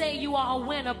can't say you are a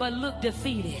winner but look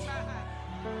defeated.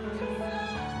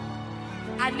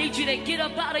 I need you to get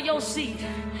up out of your seat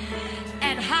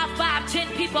and high five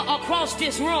 10 people across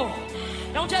this room.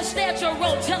 Don't just stay at your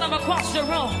room, tell them across the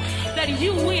room that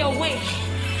you will win.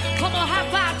 Come on, high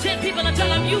five 10 people and tell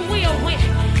them you will win.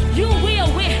 You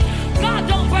will win. God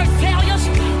don't birth failures.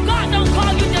 God don't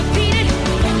call you defeated.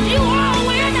 You are a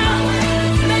winner.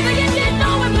 Maybe you didn't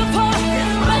know it before,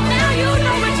 but now you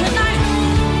know it tonight.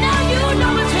 Now you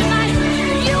know it tonight.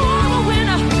 You are a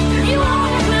winner. You are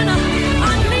a winner.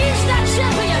 Unleash that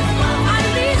champion.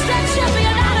 Unleash that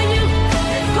champion out of you.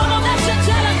 Come on, let's just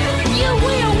tell him you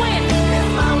will win.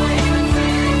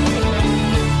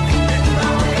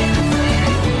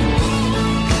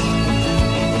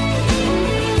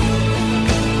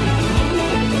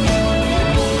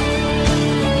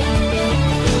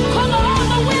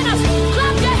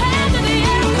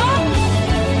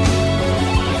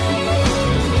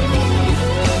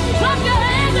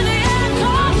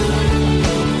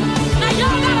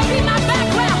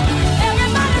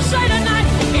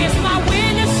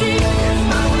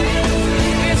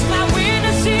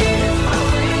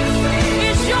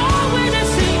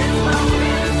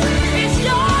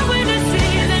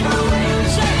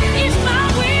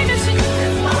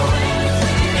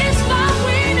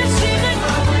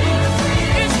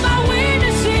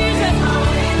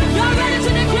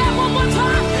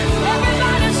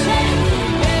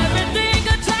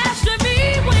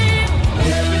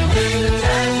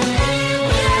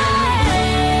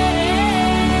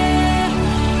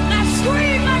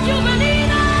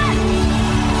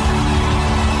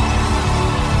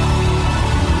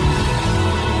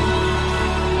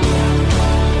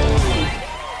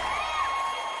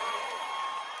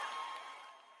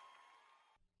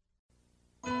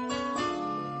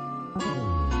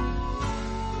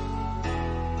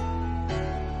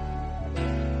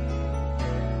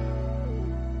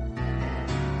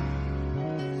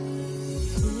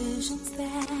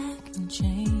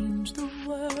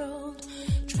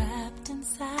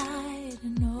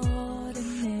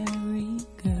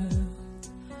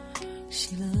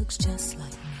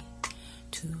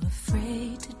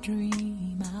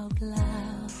 dream out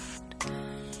loud.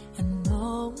 And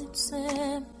though it's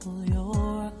simple,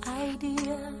 your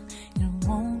idea, it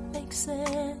won't make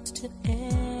sense to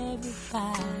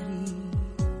everybody.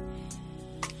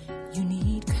 You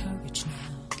need courage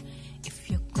now if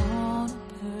you're gonna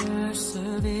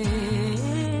persevere.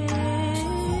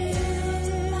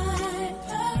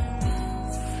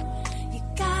 You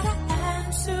gotta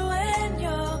answer when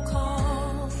you're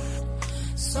called.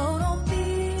 So don't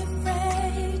be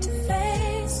afraid to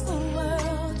face the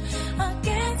world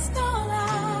against all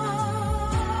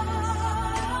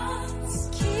odds.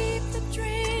 Keep the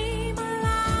dream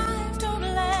alive, don't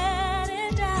let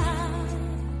it die.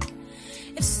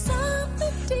 If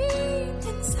something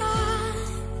deep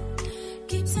inside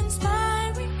keeps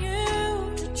inspiring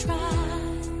you to try,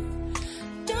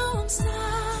 don't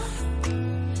stop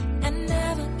and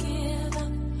never give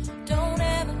up. Don't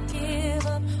ever give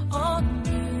up on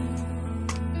you.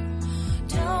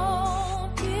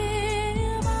 Don't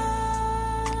give up.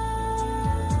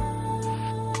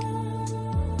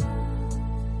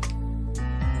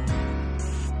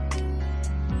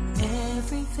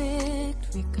 Every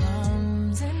victory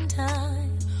comes in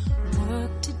time.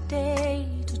 Work today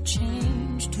to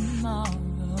change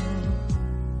tomorrow.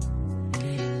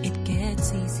 It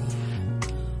gets easier.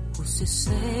 Who's to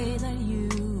say that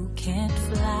you can't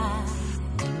fly?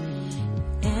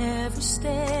 Every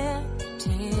step you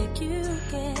take, you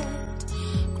get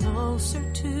closer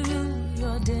to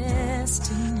your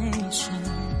destination.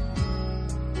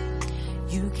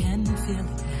 You can feel it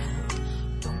now.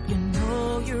 Don't you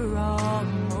know you're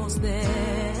almost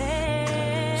there?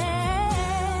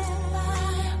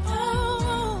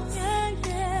 Oh, yeah,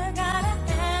 yeah.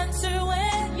 Gotta answer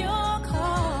when you're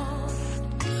called.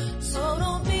 So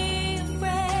don't be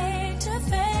afraid to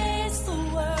face the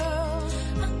world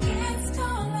against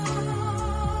all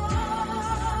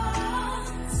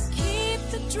odds. Keep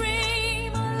the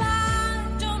dream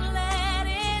alive, don't let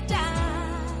it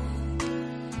die.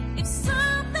 If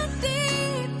something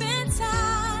deep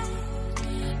inside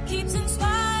keeps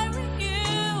inspiring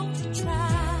you to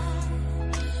try,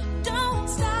 don't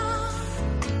stop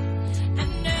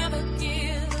and never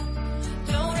give up.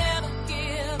 Don't ever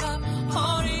give up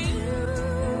on you.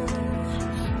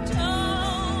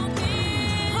 Don't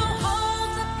give up.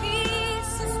 Hold the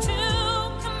pieces to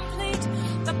complete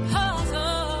the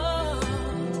puzzle.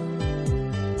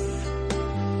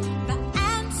 The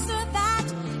answer that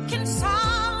can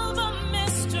solve a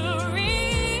mystery.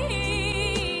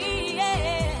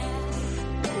 Yeah.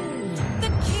 The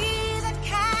key that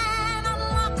can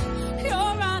unlock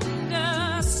your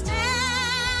understanding.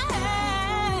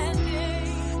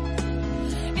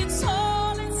 It's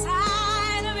all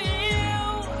inside of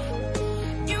you.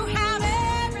 You have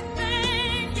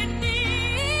everything you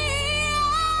need.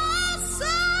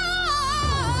 So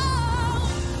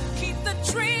keep the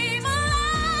dream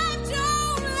alive,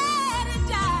 don't let it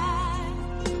die.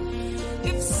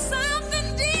 If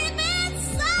something deep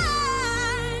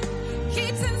inside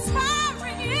keeps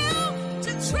inspiring you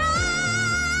to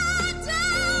try,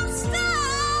 don't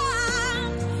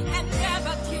stop and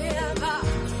never give up.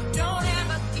 Don't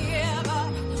ever give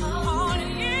up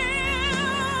on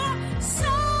you.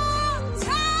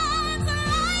 Sometimes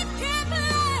life can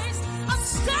place a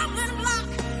stumbling block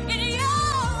in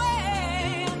your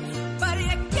way, but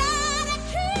you gotta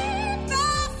keep the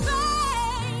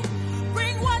faith.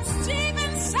 Bring what's deep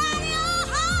inside your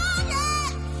heart, yeah,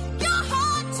 your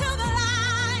heart to the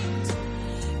light,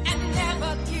 and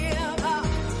never give up.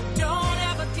 Don't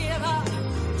ever give up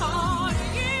on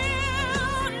you.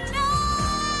 No,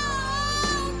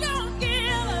 don't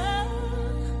give up.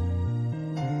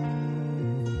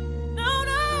 No,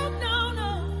 no, no, no.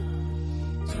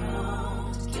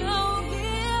 Don't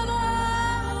give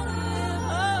up.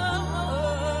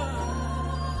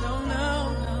 No,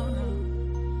 no, no, no.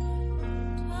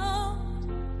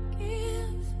 Don't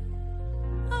give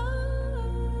up.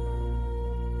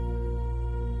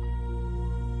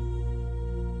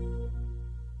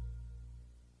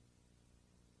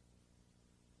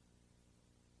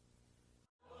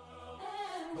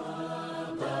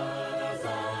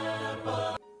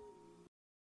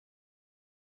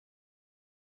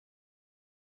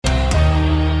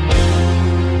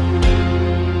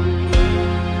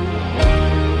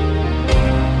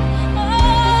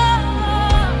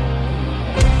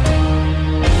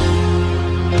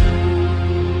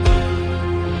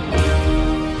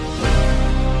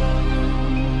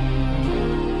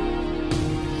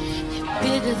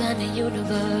 Bigger than the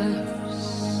universe.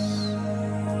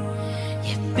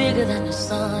 You're bigger than the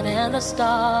sun and the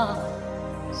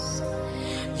stars.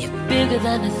 You're bigger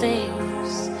than the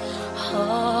things,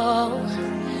 oh,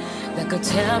 that could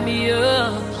tear me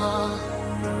apart.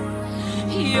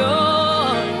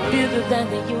 You're bigger than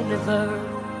the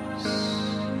universe.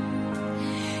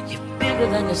 You're bigger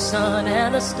than the sun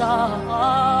and the stars.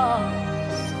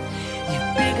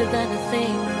 You're bigger than the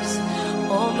things,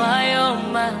 oh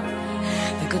my,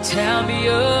 that could tear me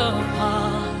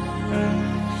apart.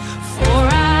 For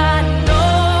I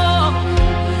know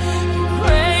you're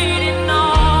great in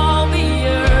all the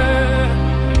earth.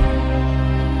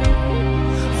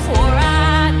 For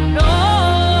I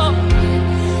know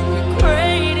you're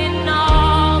great in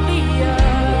all the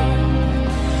earth.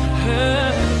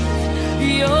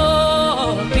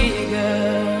 You're bigger.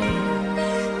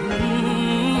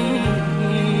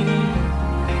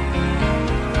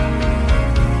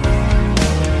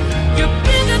 You're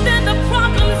bigger than the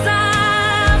problems I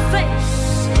face.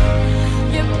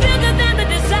 You're bigger than the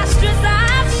disasters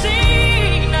I've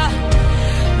seen.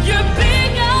 You're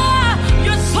bigger.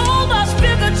 You're so much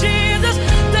bigger, Jesus,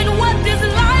 than what this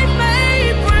life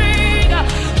may bring.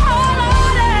 Oh,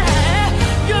 Lord,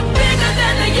 you're bigger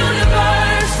than the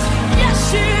universe. Yes,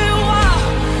 you are.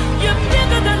 You're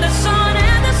bigger than the sun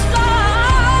and the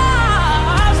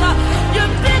stars.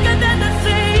 You're bigger than the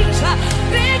things,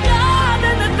 bigger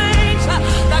than the things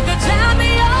that could tear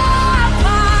me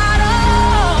apart.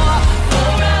 Oh,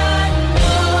 for I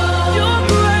know you're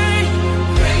great,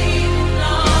 great in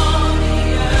all the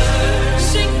earth.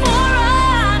 Sing, for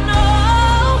I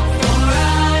know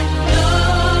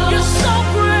you're so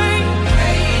great,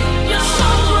 you're so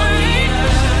great.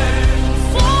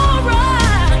 For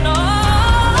I know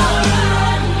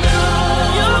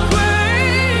you're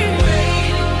great,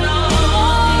 great in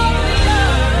all the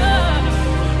earth.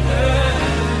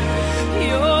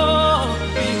 You're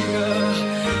bigger,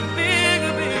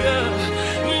 bigger, bigger,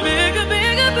 bigger,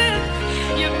 bigger, bigger.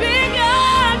 You're bigger,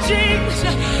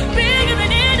 Jesus, bigger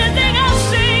than anything I've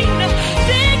seen.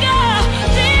 Bigger,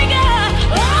 bigger,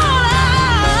 oh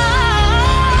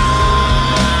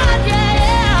Lord,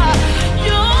 yeah.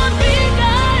 You're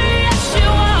bigger, yes you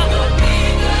are.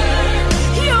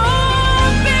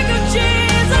 You're bigger,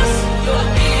 Jesus.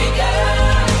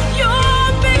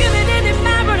 You're bigger than any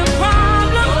marital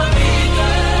problem.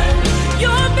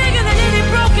 You're bigger than any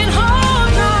broken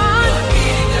heart, God.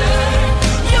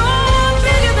 You're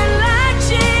bigger than life,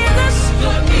 Jesus.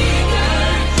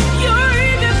 You're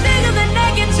even bigger than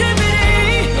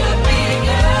negativity.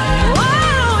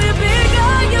 Oh, you're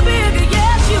bigger,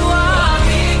 yes you are.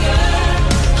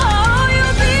 Oh,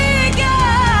 you're bigger.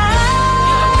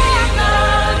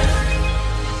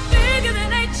 Bigger than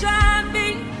HIV.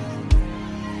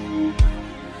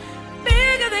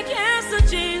 Bigger than cancer,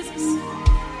 Jesus.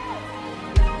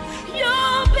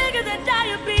 You're bigger than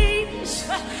diabetes.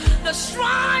 The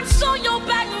stripes on your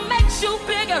back makes you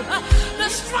bigger. The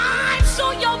stripes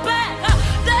on your back,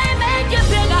 they make you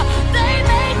bigger. They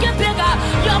make you bigger.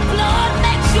 Your blood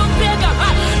makes you bigger.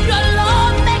 Your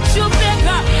love makes you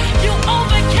bigger. You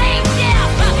overcame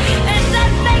death, and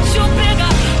that makes you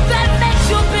bigger. That makes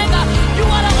you bigger. You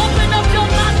want to open up your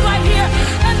mouth right here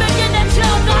and begin to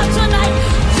tell God tonight.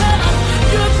 Tell him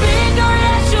you're bigger,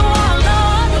 yes you are,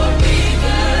 Lord.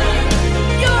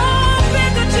 You're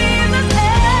bigger, Jesus.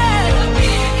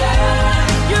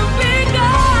 You're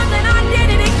bigger than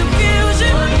identity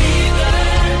confusion.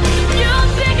 You're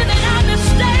bigger than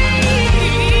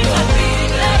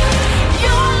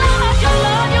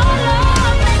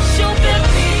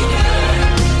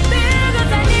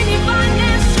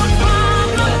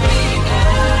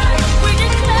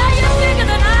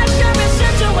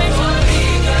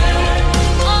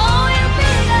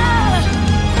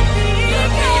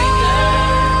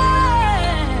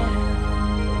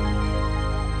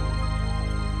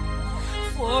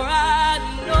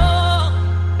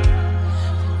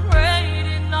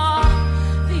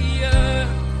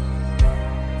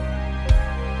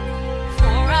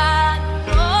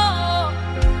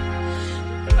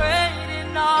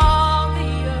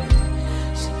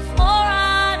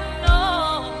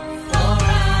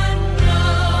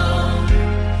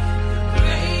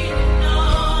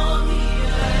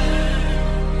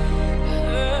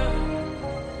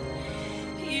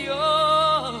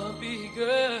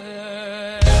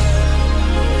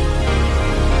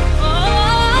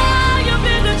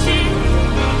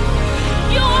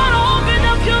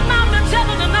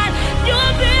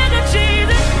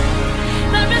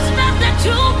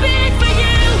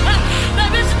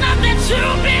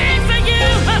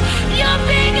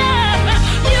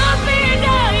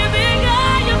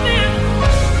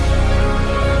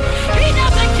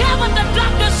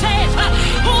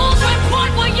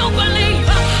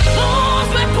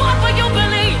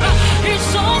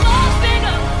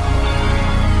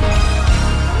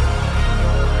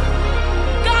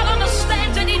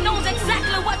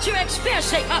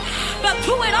sake. But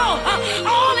through it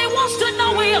all he wants to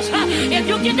know is if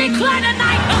you can declare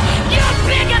tonight, you're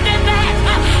bigger than that.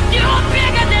 You're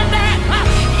bigger than that.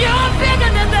 You're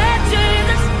bigger than that,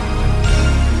 Jesus.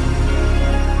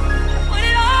 Put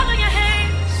it all in your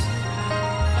hands.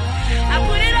 I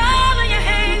put it all in your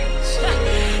hands.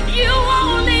 You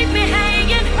won't leave me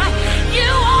hanging.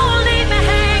 You won't leave me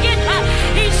hanging.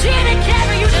 He's here to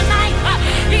carry you tonight.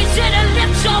 He's here to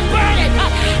lift your burden.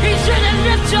 He's here to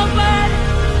lift your burden.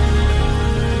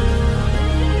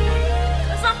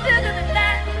 'Cause I'm bigger than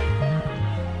that.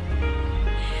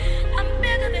 I'm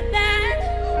bigger than that.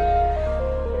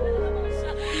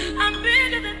 I'm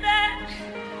bigger than that.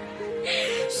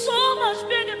 So much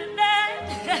bigger than that.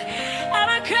 I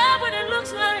don't care what it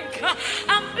looks like.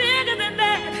 I'm bigger than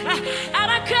that. I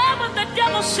don't care what the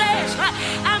devil says.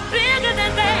 I'm bigger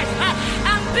than that.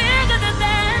 I'm bigger than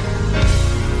that.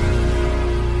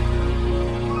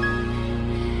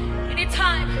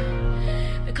 Anytime,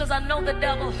 because I know the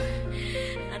devil.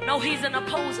 I know he's an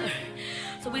opposer.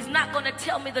 So he's not going to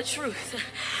tell me the truth.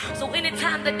 So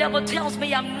anytime the devil tells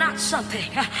me I'm not something,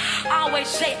 I always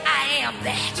say I am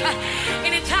that.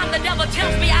 Anytime the devil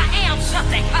tells me I am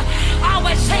something, I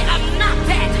always say I'm not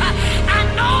that. I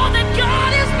know that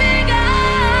God is bigger.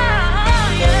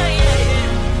 Yeah, yeah, yeah.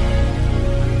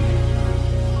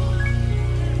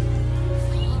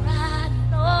 For I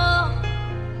know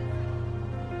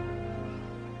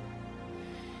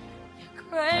you're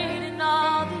great in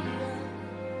all the earth.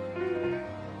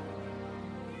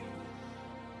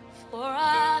 For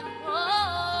I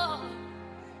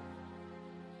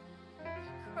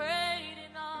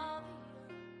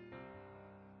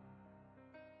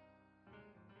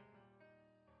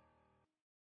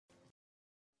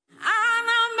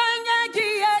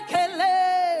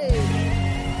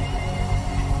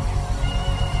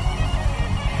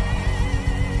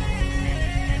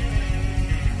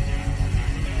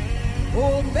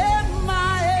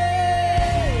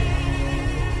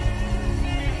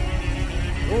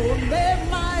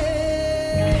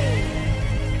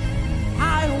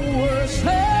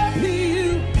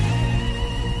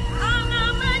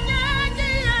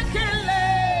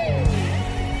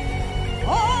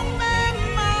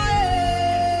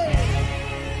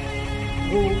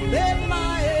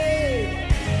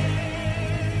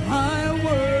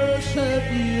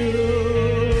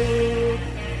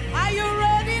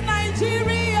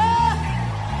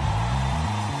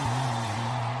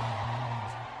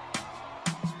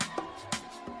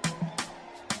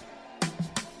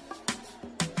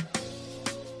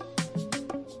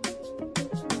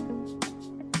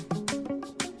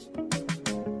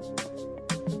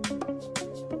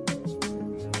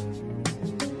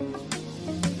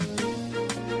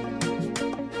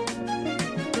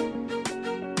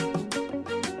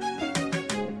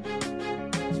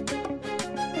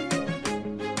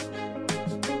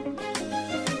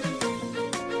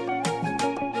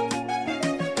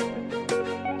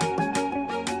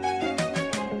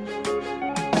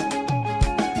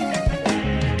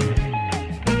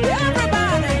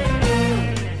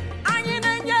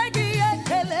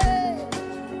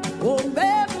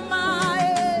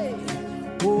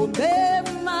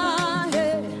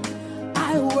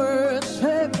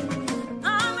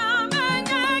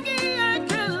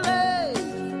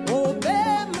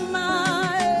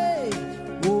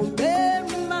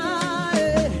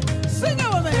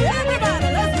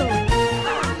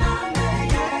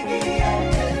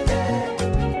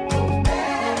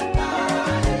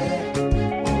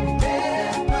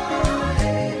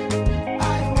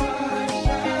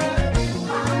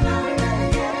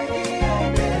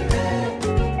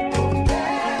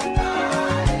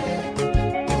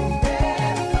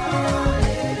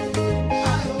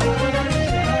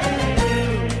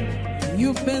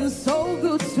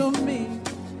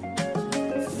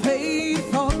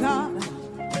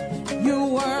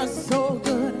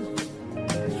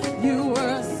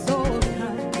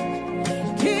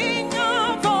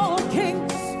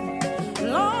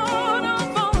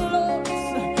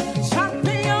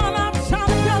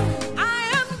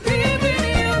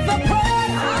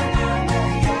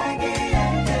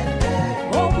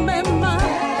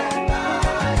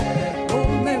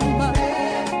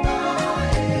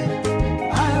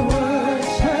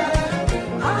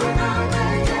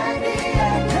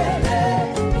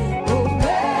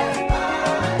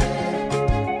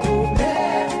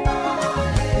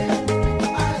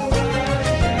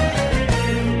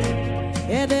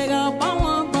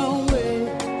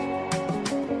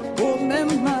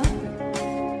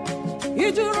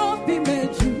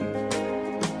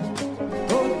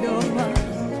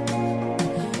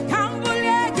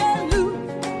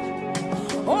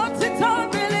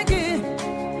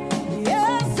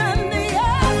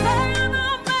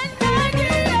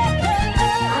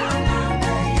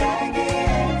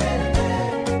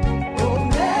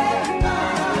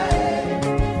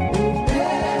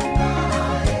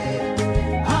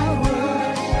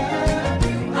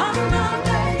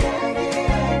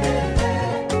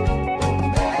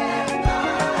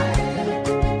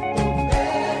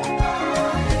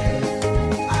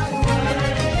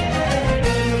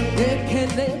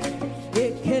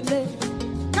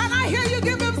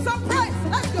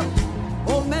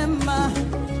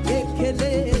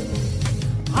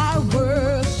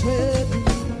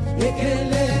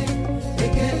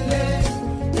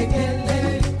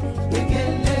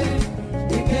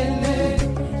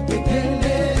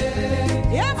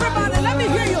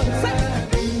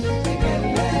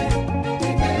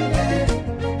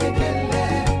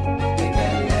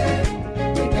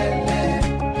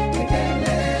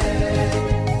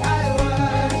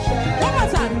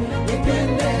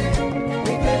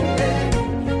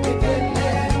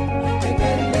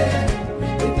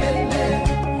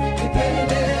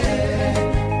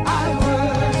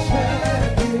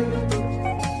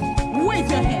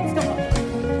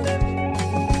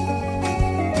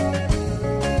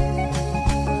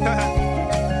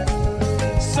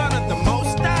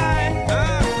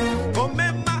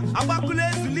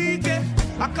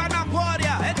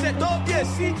obie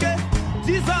sike.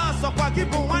 Jesus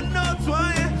okwagibu wanotu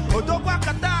anye. Odogwa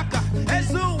kataka,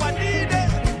 ezu wanide.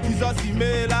 Jesus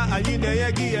imela, ayine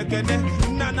yegi ekene.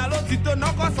 Nana lotito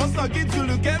noko soso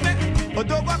gitulu keme.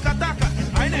 Odogwa kataka,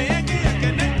 ayine yegi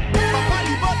ekene. Papa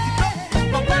libotito,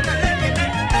 papa na legene.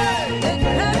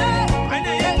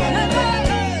 Ayine yegi ekene.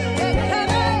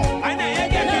 Ayine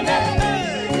yegi ekene.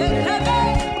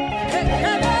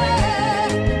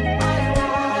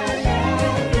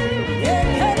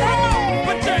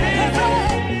 Put your hands up,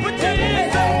 put your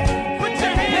hands up, put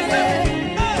your hands up.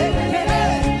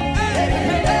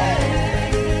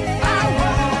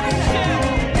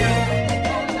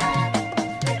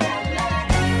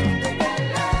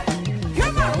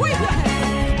 Come on, wave your hands.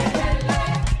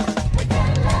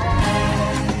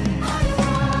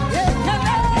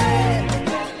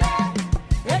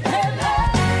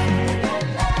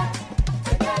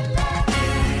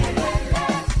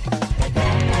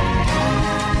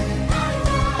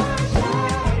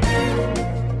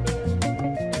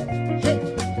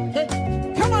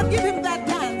 Come on, give him that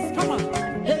dance. Come on.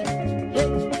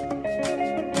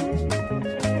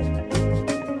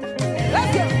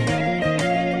 Let's go.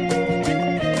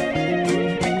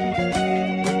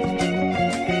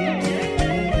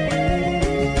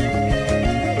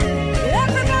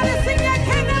 Everybody sing that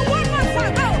Kele one more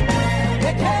time. Go.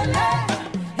 Kele,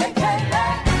 Kele,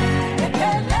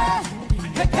 Kele,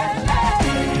 Kele,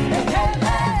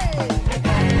 Kele.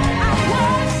 I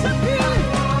worship you.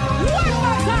 One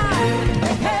more time.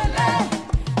 Kele,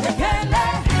 Kele,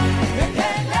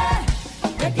 Kele,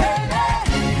 Kele,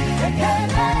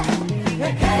 Kele,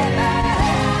 Kele.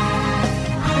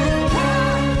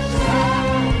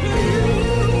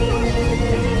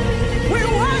 We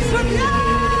worship you.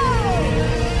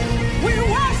 We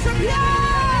worship you.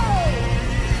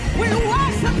 We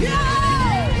worship you.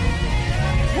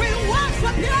 We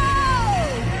worship you.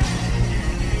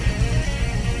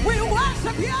 We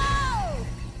worship you.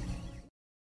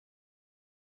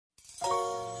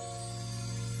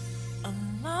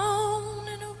 Alone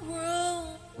in a room,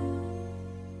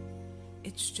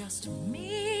 it's just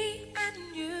me and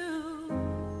you.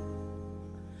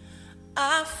 I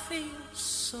feel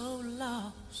so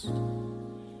lost,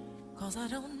 'cause I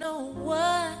don't know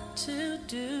what to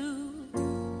do.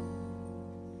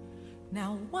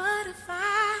 Now what if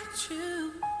I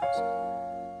choose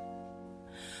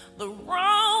the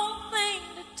wrong thing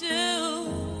to do?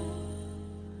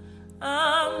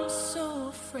 I'm so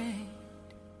afraid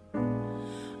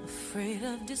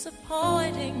of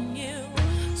disappointing you.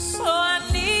 So I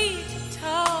need to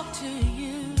talk to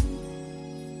you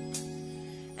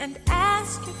and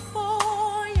ask you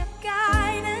for your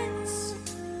guidance,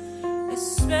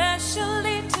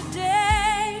 especially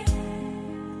today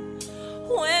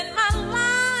when my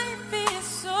life is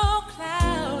so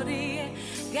cloudy.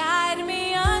 Guide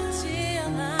me until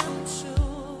I'm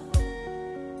sure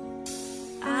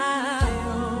I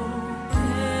open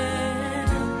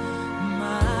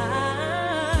my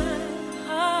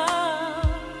heart.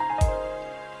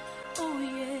 Oh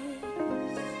yes.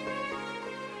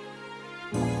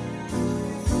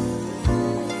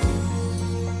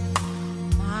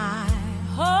 My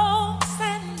hopes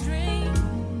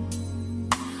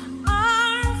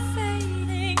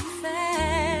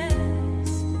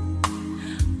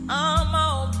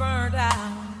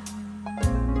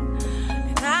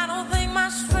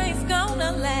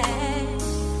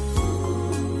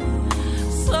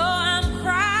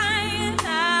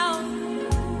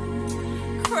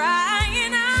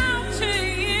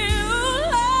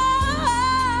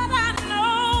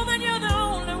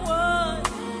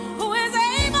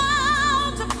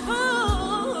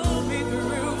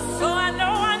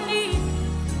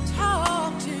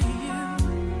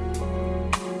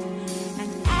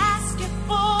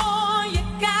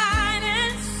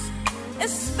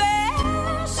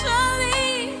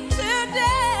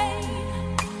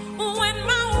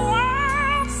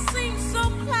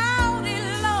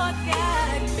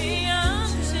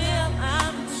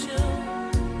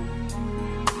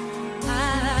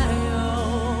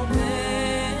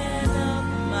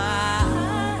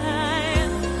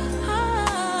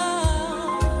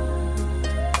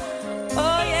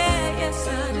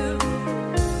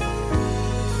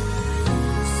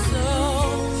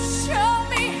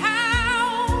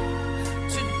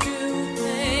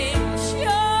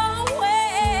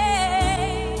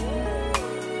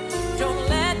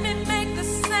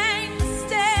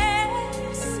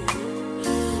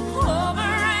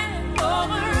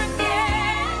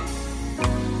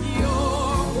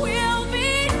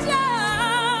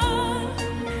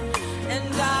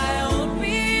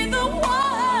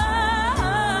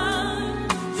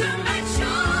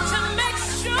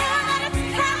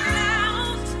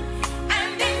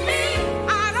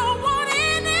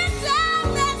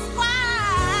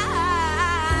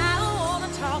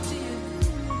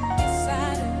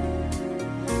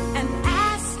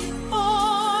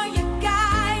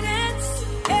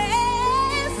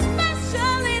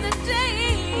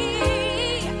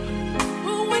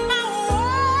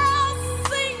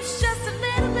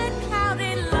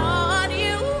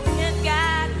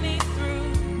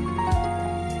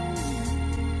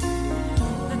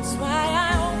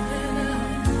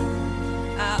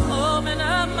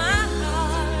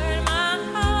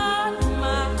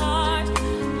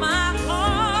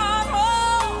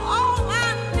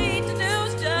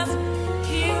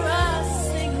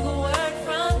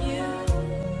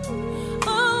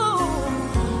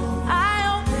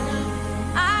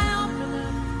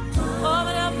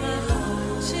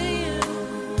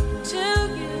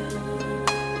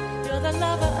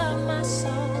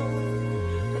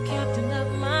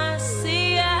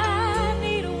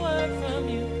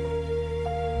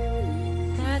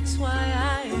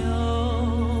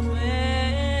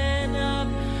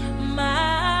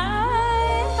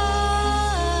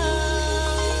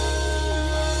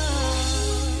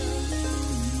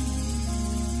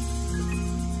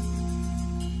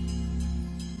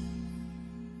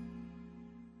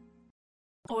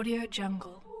Audio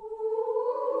Jungle.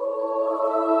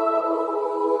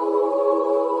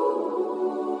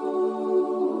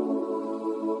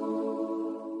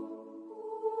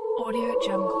 Audio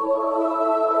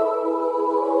Jungle.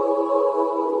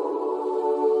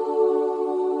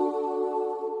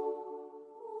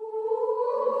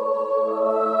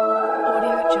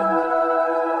 Audio Jungle.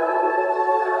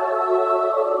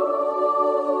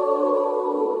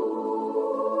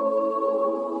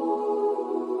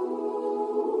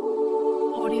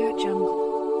 Audio Jungle.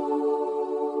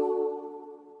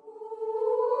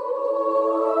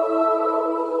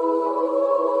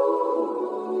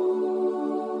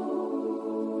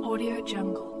 Audio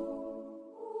Jungle.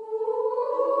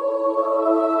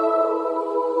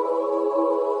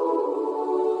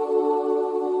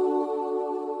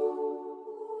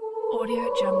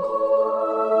 Audio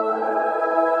Jungle.